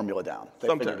formula down. They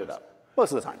figured it out.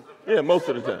 Most of the time. Yeah, most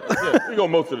of the time. Yeah, we go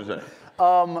most of the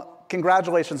time.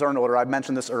 Congratulations are in order. I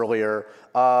mentioned this earlier.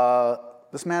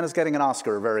 This man is getting an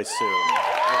Oscar very soon.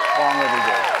 Long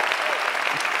overdue.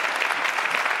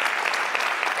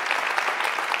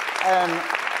 And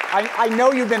I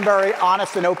know you've been very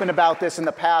honest and open about this in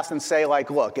the past and say, like,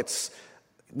 look, this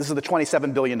is the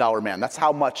 $27 billion man. That's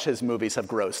how much his movies have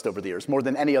grossed over the years, more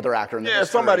than any other actor in the history.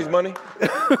 Yeah, somebody's money.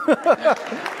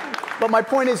 But my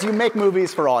point is, you make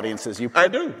movies for audiences. I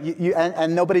do.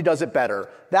 And nobody does it better.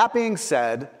 That being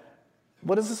said,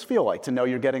 what does this feel like to know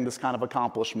you're getting this kind of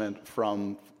accomplishment for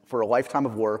a lifetime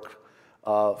of work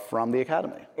from the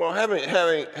Academy? Well,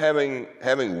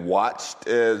 having watched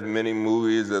as many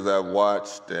movies as I've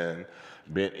watched and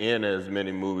been in as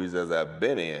many movies as I've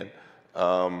been in,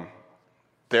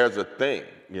 there's a thing,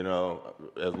 you know,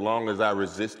 as long as I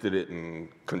resisted it and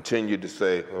continued to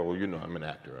say, oh, you know, I'm an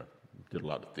actor. Did a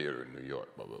lot of theater in New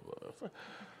York, blah, blah, blah.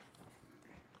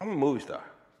 I'm a movie star,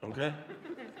 okay?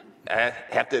 I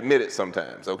have to admit it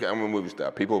sometimes, okay? I'm a movie star.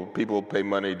 People pay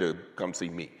money to come see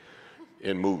me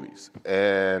in movies.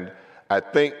 And I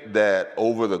think that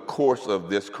over the course of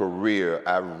this career,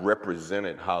 I've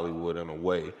represented Hollywood in a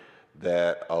way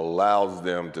that allows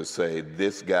them to say,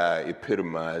 this guy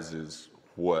epitomizes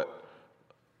what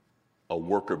a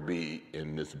worker bee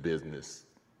in this business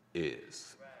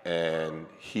is. And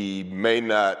he may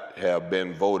not have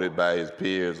been voted by his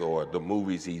peers, or the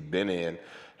movies he's been in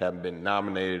haven't been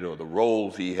nominated, or the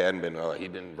roles he hadn't been, he's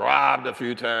been robbed a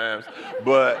few times.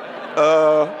 But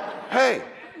hey,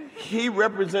 he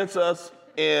represents us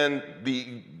in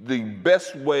the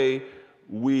best way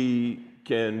we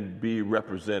can be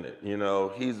represented. You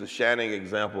know, he's a shining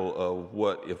example of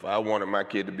what, if I wanted my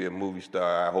kid to be a movie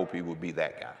star, I hope he would be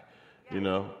that guy. You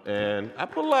know, and I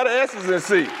put a lot of S's in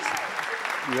seats.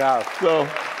 Yeah. So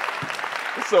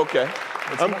it's okay.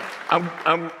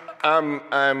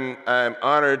 I'm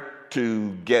honored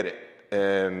to get it,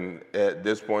 and at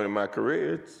this point in my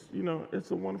career,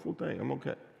 it's a wonderful thing. I'm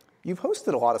okay. You've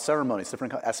hosted a lot of ceremonies,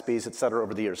 different ESPYs, et cetera,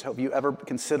 over the years. Have you ever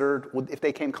considered, if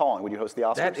they came calling, would you host the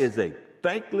Oscars? That is a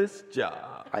thankless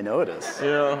job. I know it is. You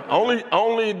know,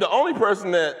 the only person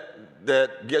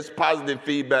that gets positive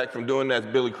feedback from doing that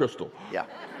is Billy Crystal. Yeah.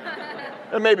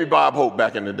 And maybe Bob Hope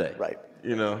back in the day. Right.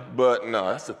 You know, but no,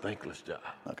 that's a thankless job.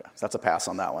 Okay, so that's a pass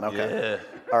on that one. Okay.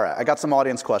 Yeah. All right, I got some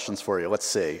audience questions for you. Let's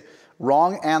see.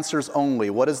 Wrong answers only.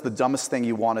 What is the dumbest thing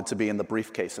you wanted to be in the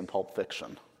briefcase in Pulp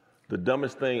Fiction? The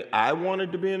dumbest thing I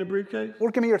wanted to be in a briefcase? Well,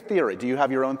 give me your theory. Do you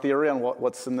have your own theory on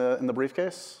what's in the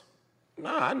briefcase?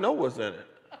 No, I know what's in it.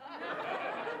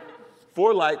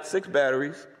 4 lights, 6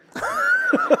 batteries.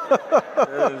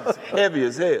 It's heavy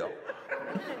as hell.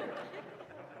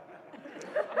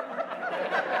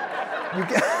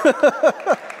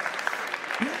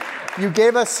 You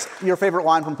gave us your favorite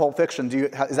line from Pulp Fiction.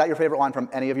 Is that your favorite line from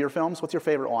any of your films? What's your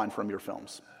favorite line from your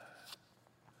films?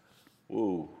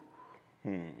 Ooh.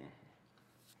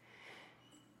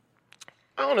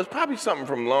 I don't know, it's probably something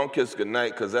from Long Kiss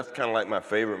Goodnight, because that's kind of like my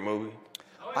favorite movie.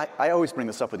 I always bring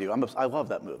this up with you. I love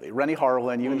that movie. Rennie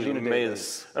Harlan, you and Gina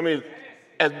Davis. I mean,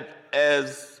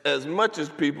 as much as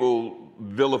people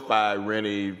vilify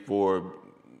Rennie for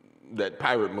that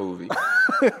pirate movie,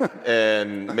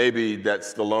 and maybe that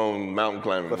Stallone mountain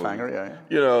climbing movie. Cliffhanger, yeah.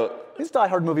 You know, his Die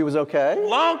Hard movie was okay.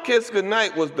 Long Kiss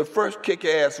Goodnight was the first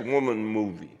kick-ass woman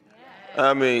movie.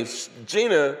 I mean,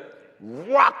 Gina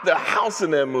rocked the house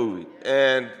in that movie,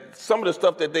 and some of the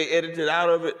stuff that they edited out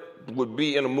of it would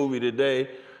be in a movie today.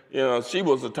 You know, she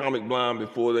was Atomic Blonde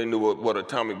before they knew what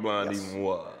Atomic Blonde even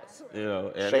was. You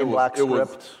know, and Shane Black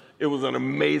script. It was an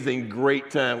amazing,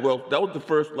 great time. Well, that was the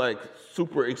first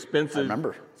super expensive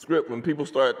script when people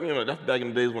start. You know, that's back in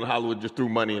the days when Hollywood just threw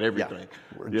money and everything.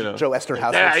 Yeah. You know? Joe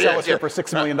Esterhaus would sell us here for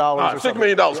 $6 million. $6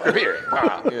 million script here.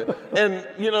 Wow. Yeah. And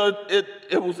you know,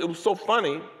 it was so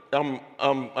funny.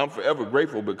 I'm forever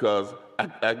grateful, because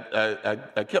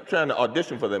I kept trying to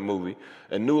audition for that movie,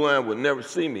 and New Line would never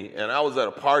see me. And I was at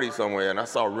a party somewhere, and I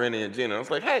saw Rennie and Gina. And I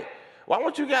was like, hey, why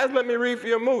won't you guys let me read for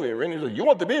your movie? And Rennie's like, you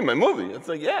want to be in my movie? It's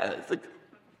like, yeah. It's like,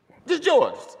 just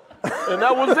yours. And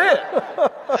that was it.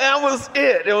 That was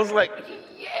it. It was like,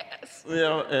 yes. You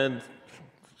know, and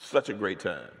such a great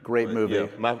time. Great movie. Yeah,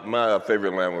 my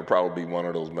favorite line would probably be one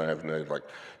of those lines, like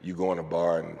you go in a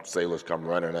bar and sailors come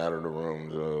running out of the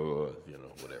room, you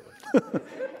know, whatever.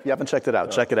 You haven't checked it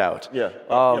out. Check it out. Yeah.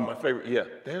 My favorite. Yeah,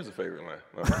 there's a favorite line.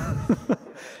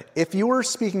 If you were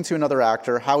speaking to another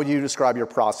actor, how would you describe your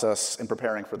process in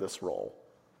preparing for this role?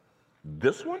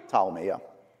 This one? Ptolemy, yeah.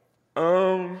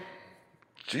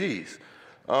 Geez.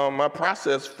 My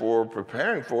process for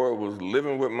preparing for it was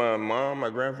living with my mom, my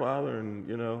grandfather, and,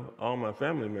 you know, all my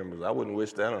family members. I wouldn't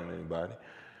wish that on anybody.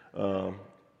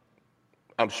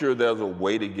 I'm sure there's a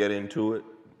way to get into it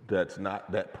that's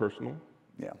not that personal.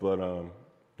 Yeah. But, you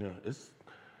know, it's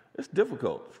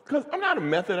difficult, because I'm not a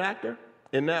method actor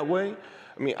in that way.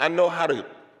 I mean, I know how to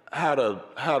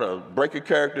break a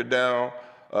character down,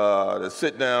 to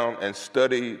sit down and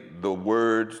study the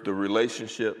words, the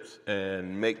relationships,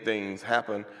 and make things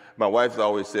happen. My wife's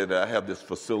always said that I have this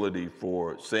facility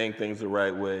for saying things the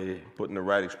right way, putting the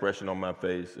right expression on my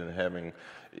face, and having,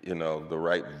 you know, the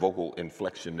right vocal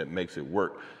inflection that makes it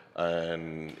work.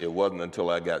 And it wasn't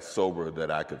until I got sober that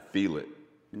I could feel it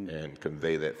and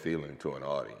convey that feeling to an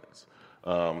audience.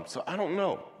 So I don't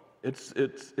know. It's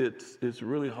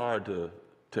really hard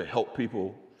to help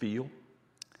people feel.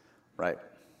 Right.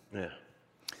 Yeah.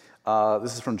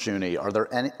 This is from Junie. Are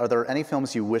there any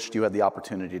films you wished you had the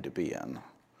opportunity to be in?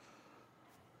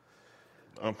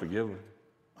 Unforgiven.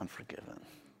 Unforgiven.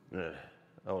 Yeah.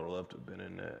 I would have loved to have been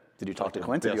in that. Did you talk to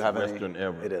Clint? Did you have any? Western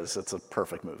ever. It is. It's a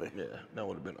perfect movie. Yeah, that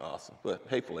would have been awesome. But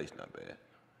Hateful Eight's not bad.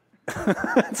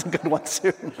 It's a good one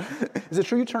too. Is it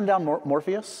true you turned down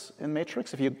Morpheus in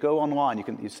Matrix? If you go online, you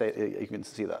can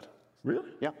see that.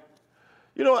 Really? Yeah.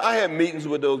 You know, I had meetings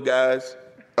with those guys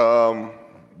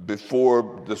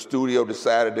before the studio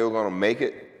decided they were going to make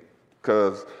it,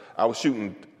 because I was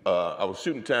shooting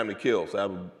Time to Kill, so I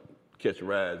would catch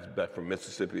rides back from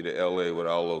Mississippi to LA with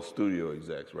all those studio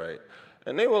execs, right?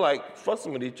 And they were like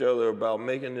fussing with each other about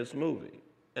making this movie.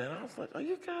 And I was like, are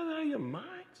you guys out of your minds?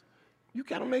 You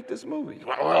gotta make this movie.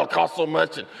 Well, it costs so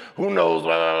much and who knows?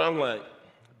 I'm like,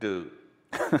 dude,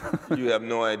 you have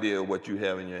no idea what you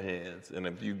have in your hands. And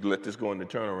if you let this go into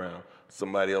turnaround,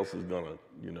 somebody else is gonna,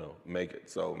 make it.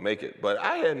 So make it. But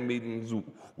I had meetings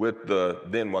with the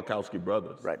then Wachowski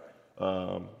brothers. Right.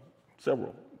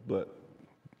 Several, but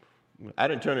I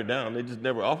didn't turn it down. They just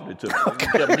never offered it to me.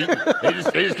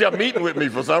 They just kept meeting with me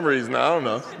for some reason. I don't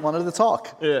know. Wanted to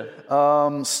talk.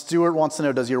 Yeah. Stuart wants to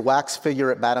know, does your wax figure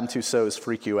at Madame Tussauds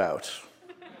freak you out?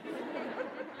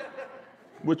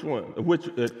 Which one?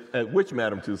 At which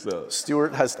Madame Tussauds?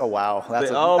 Stuart has, oh wow, that's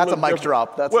a mic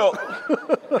drop.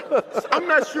 I'm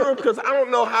not sure because I don't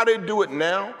know how they do it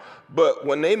now, but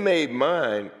when they made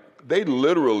mine, they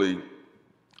literally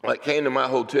came to my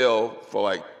hotel for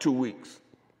like 2 weeks.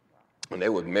 And they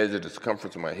would measure the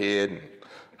circumference of my head and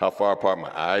how far apart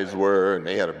my eyes were, and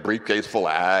they had a briefcase full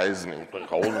of eyes, and they were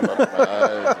holding up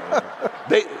my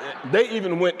eyes. They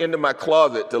even went into my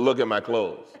closet to look at my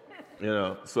clothes,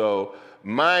 So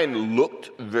mine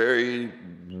looked very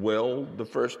well, the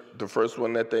first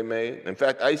one that they made. In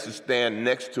fact, I used to stand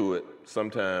next to it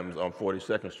sometimes on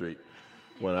 42nd Street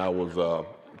when I was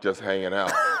just hanging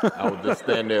out. I would just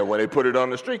stand there when they put it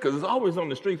on the street, because it's always on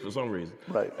the street for some reason.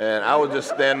 Right. And I would just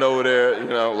stand over there,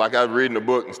 like I was reading a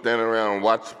book and standing around and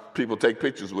watch people take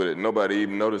pictures with it. Nobody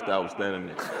even noticed I was standing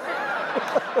there.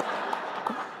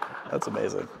 That's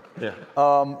amazing. Yeah.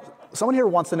 Someone here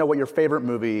wants to know what your favorite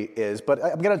movie is, but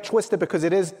I'm going to twist it because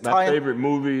it is my favorite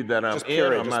movie that I'm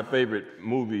in, or my favorite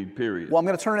movie, period? Well, I'm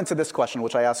going to turn into this question,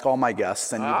 which I ask all my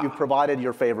guests, and you've provided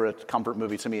your favorite comfort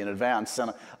movie to me in advance,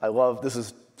 and I love, this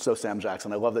is so Sam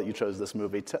Jackson, I love that you chose this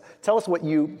movie. Tell us what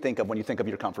you think of when you think of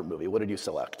your comfort movie. What did you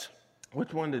select?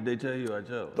 Which one did they tell you I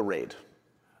chose? The Raid.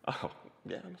 Oh,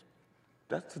 yeah,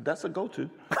 that's a go-to.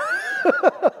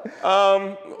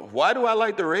 Why do I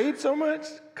like The Raid so much?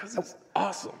 Because it's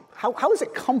awesome. How is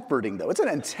it comforting, though? It's an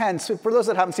intense, for those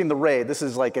that haven't seen The Raid, this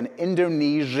is like an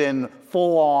Indonesian,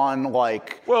 full-on,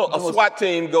 Well, a SWAT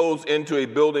team goes into a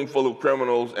building full of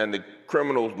criminals, and the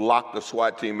criminals lock the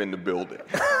SWAT team in the building.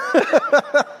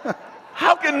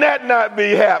 How can that not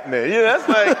be happening?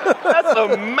 That's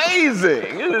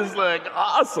amazing. It is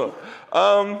awesome.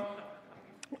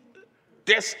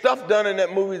 There's stuff done in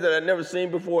that movie that I've never seen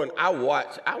before, and I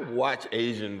watch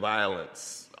Asian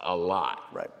violence a lot.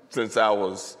 Right. Since I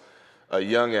was a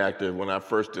young actor, when I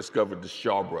first discovered the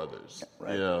Shaw Brothers,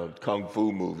 kung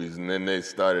fu movies, and then they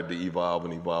started to evolve,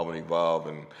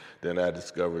 and then I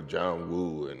discovered John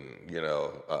Woo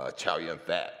and Chow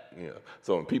Yun-fat.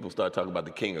 So when people start talking about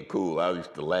the King of Cool, I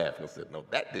used to laugh and said, "No,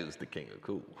 that dude's the King of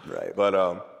Cool." Right. But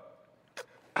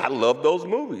I love those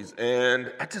movies,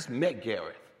 and I just met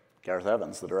Gareth. Gareth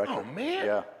Evans, the director. Oh man,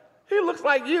 yeah, he looks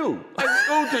like you, like a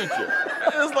school teacher.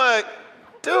 It's like,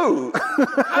 dude,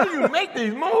 how do you make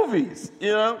these movies?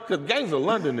 Because Gangs of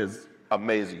London is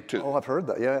amazing too. Oh, I've heard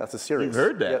that. Yeah, that's a series. You've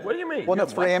heard that? Yeah. What do you mean? Well, no,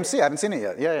 it's for AMC. I haven't seen it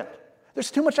yet. Yeah.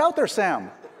 There's too much out there, Sam.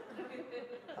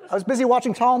 I was busy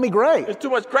watching Ptolemy Gray. There's too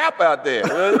much crap out there.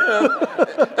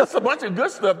 That's a bunch of good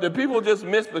stuff that people just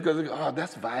miss because,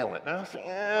 that's violent.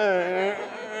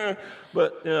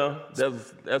 But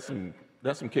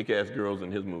that's some kick-ass girls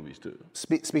in his movies too.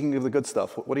 Speaking of the good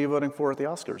stuff, what are you voting for at the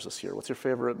Oscars this year? What's your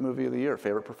favorite movie of the year?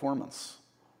 Favorite performance?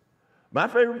 My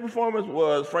favorite performance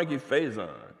was Frankie Faison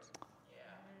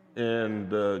in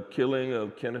The Killing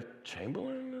of Kenneth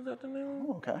Chamberlain. Is that the name?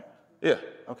 Oh, okay. Yeah.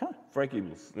 Okay. Frankie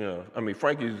was,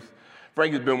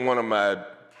 Frankie's been one of my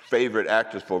favorite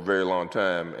actors for a very long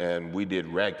time, and we did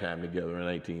Ragtime together in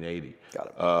 1980. Got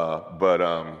it. But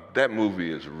that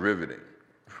movie is riveting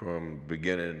from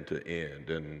beginning to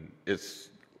end, and it's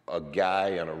a guy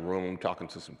in a room talking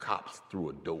to some cops through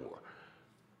a door,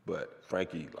 but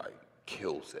Frankie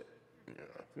kills it.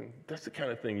 That's the kind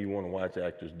of thing you want to watch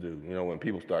actors do. When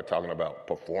people start talking about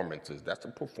performances, that's a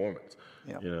performance.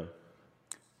 Yeah.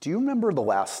 Do you remember the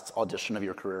last audition of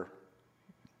your career?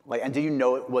 And do you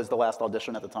know it was the last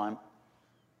audition at the time?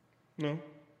 No.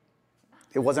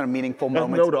 It wasn't a meaningful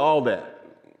moment? No to all that.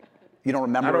 You don't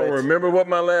remember it? I don't remember what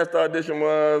my last audition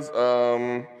was.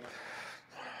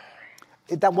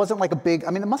 That wasn't a big,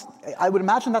 I would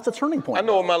imagine that's a turning point. I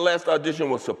know what my last audition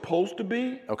was supposed to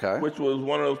be. Okay. Which was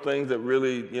one of those things that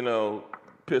really,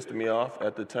 pissed me off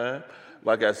at the time.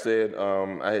 like I said,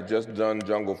 I had just done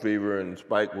Jungle Fever, and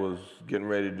Spike was getting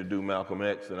ready to do Malcolm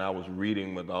X, and I was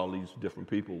reading with all these different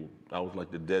people. I was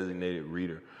like the designated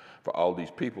reader for all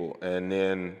these people, and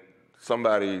then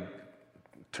somebody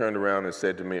turned around and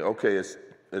said to me, "Okay, it's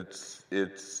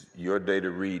your day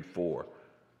to read for."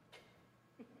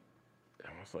 And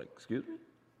I was like, "Excuse me?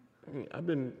 I mean, I've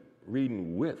been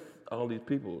reading with all these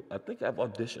people. I think I've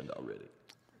auditioned already.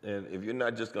 And if you're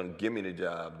not just going to give me the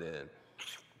job, then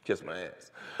kiss my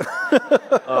ass."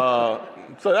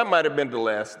 So that might have been the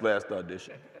last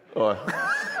audition, or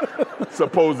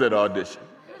supposed audition.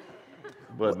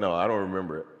 But no, I don't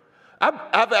remember it.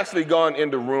 I've actually gone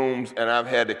into rooms and I've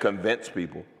had to convince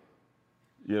people,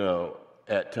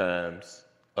 at times.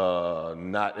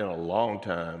 Not in a long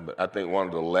time, but I think one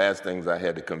of the last things I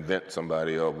had to convince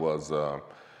somebody of was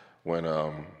when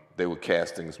they were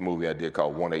casting this movie I did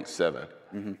called 187.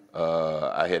 Mm-hmm.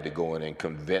 I had to go in and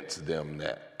convince them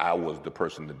that I was the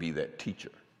person to be that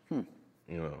teacher.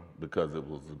 Because it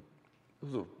was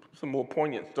a more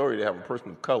poignant story to have a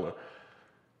person of color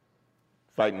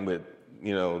fighting with,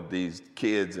 these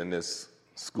kids in this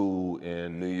school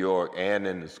in New York and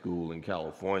in the school in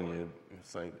California.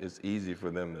 It's like it's easy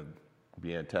for them to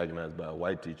be antagonized by a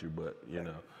white teacher, but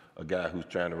a guy who's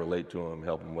trying to relate to him,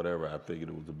 help him, whatever. I figured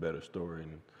it was a better story,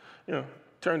 and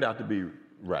turned out to be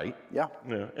right. Yeah.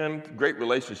 And great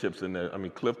relationships in there. I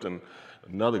mean, Clifton,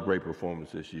 another great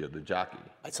performance this year. The jockey.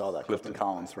 I saw that. Clifton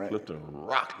Collins, right? Clifton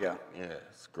rocked. Yeah,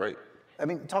 it's great. I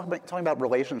mean, talking about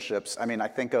relationships, I mean, I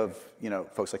think of,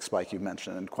 folks like Spike you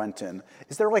mentioned and Quentin.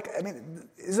 Is there any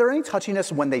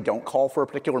touchiness when they don't call for a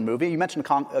particular movie? You mentioned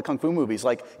Kung Fu movies,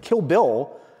 like Kill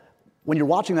Bill. When you're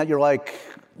watching that, you're like,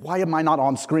 why am I not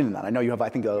on screen in that? I know you have, I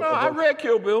think, I read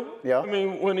Kill Bill. Yeah. I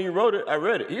mean, when he wrote it, I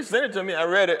read it. He sent it to me, I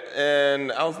read it,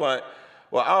 and I was like,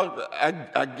 well,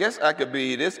 I guess I could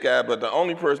be this guy, but the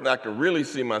only person I could really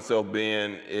see myself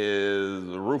being is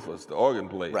Rufus, the organ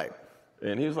player. Right.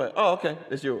 And he was like, "Oh, okay,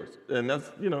 it's yours." And that's,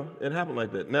 it happened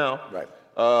like that. Now,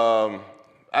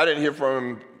 I didn't hear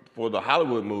from him for the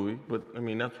Hollywood movie, but I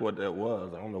mean, that's what that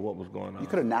was. I don't know what was going on. You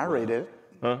could have narrated it.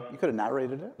 Huh? You could have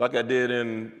narrated it. Like I did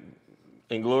in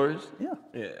Inglourious? Yeah.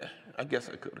 Yeah, I guess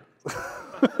I could have.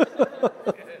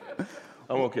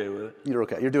 I'm okay with it. You're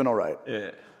okay. You're doing all right.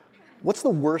 Yeah. What's the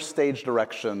worst stage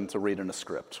direction to read in a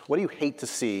script? What do you hate to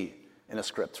see in a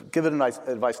script? Give it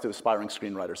advice to aspiring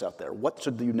screenwriters out there. What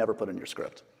should you never put in your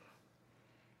script?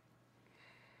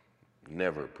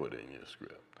 Never put in your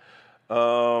script.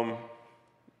 I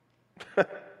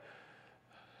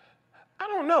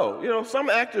don't know. Some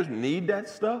actors need that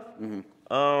stuff.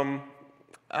 Mm-hmm.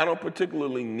 I don't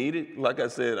particularly need it. Like I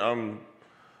said, I'm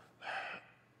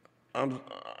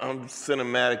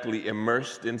cinematically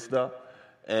immersed in stuff,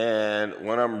 and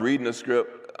when I'm reading a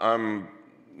script, I'm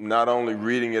not only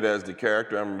reading it as the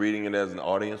character, I'm reading it as an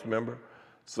audience member.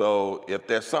 So if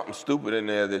there's something stupid in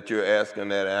there that you're asking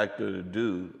that actor to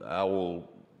do, I will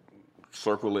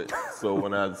circle it. So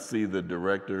when I see the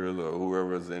director or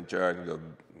whoever's in charge, I go,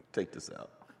 take this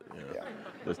out.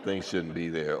 This thing shouldn't be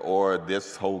there. Or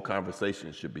this whole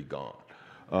conversation should be gone.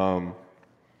 I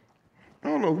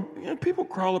don't know. People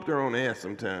crawl up their own ass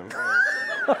sometimes.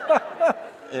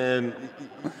 And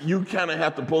you kind of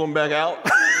have to pull them back out.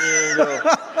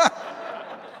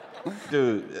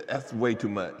 Dude, that's way too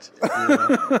much.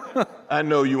 I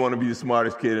know you want to be the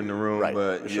smartest kid in the room,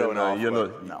 but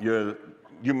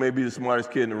you may be the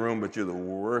smartest kid in the room, but you're the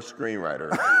worst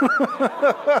screenwriter.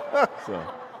 So.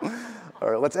 All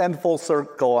right, let's end full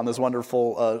circle on this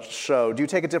wonderful show. Do you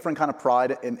take a different kind of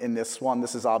pride in this one?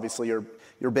 This is obviously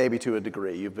your baby to a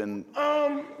degree. You've been,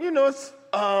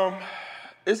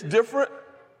 it's different.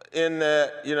 In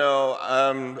that,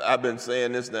 I've been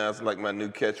saying this now. It's like my new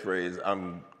catchphrase.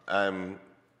 I'm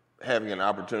having an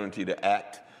opportunity to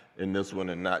act in this one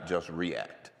and not just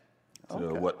react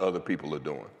to what other people are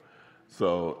doing.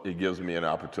 So it gives me an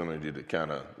opportunity to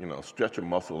kind of, stretch a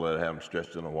muscle that I haven't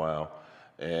stretched in a while,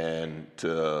 and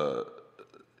to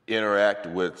interact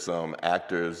with some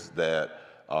actors that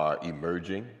are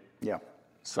emerging. Yeah.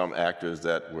 Some actors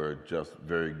that were just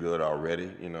very good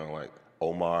already. Like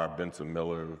Omar Benson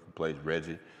Miller, who plays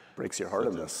Reggie. Breaks your heart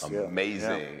in this.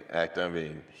 Amazing actor. I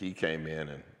mean, he came in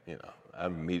and, I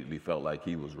immediately felt like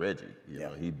he was Reggie.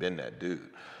 He'd been that dude.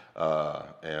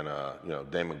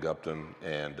 Damon Gupton,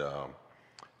 and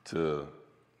to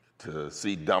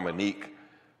see Dominique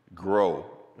grow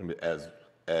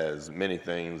as many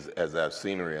things as I've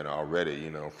seen her in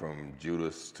already, from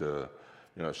Judas to,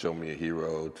 Show Me a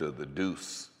Hero to The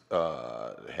Deuce,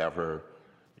 have her,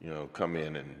 come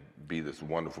in and be this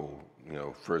wonderful,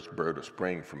 first bird of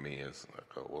spring for me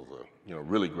was a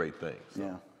really great thing. So.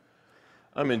 Yeah.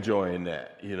 I'm enjoying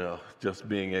that, you know, just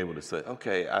being able to say,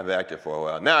 okay, I've acted for a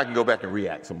while. Now I can go back and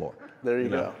react some more. There you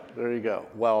go. There you go.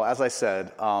 Well, as I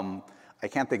said, I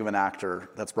can't think of an actor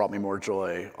that's brought me more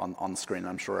joy on the screen.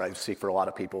 I'm sure I speak for a lot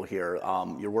of people here.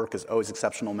 Your work is always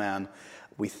exceptional, man.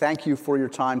 We thank you for your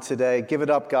time today. Give it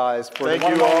up, guys, for thank the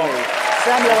one you and all. only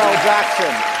Samuel L.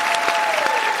 Jackson.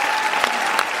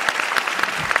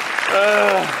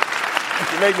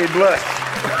 You make me blush.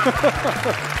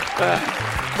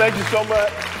 Thank you so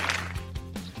much.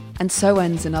 And so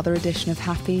ends another edition of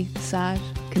Happy, Sad,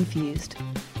 Confused.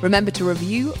 Remember to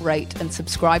review, rate, and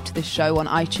subscribe to this show on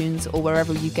iTunes or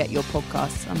wherever you get your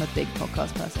podcasts. I'm a big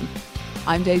podcast person.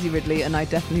 I'm Daisy Ridley, and I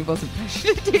definitely wasn't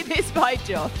pressured to do this by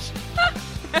Josh.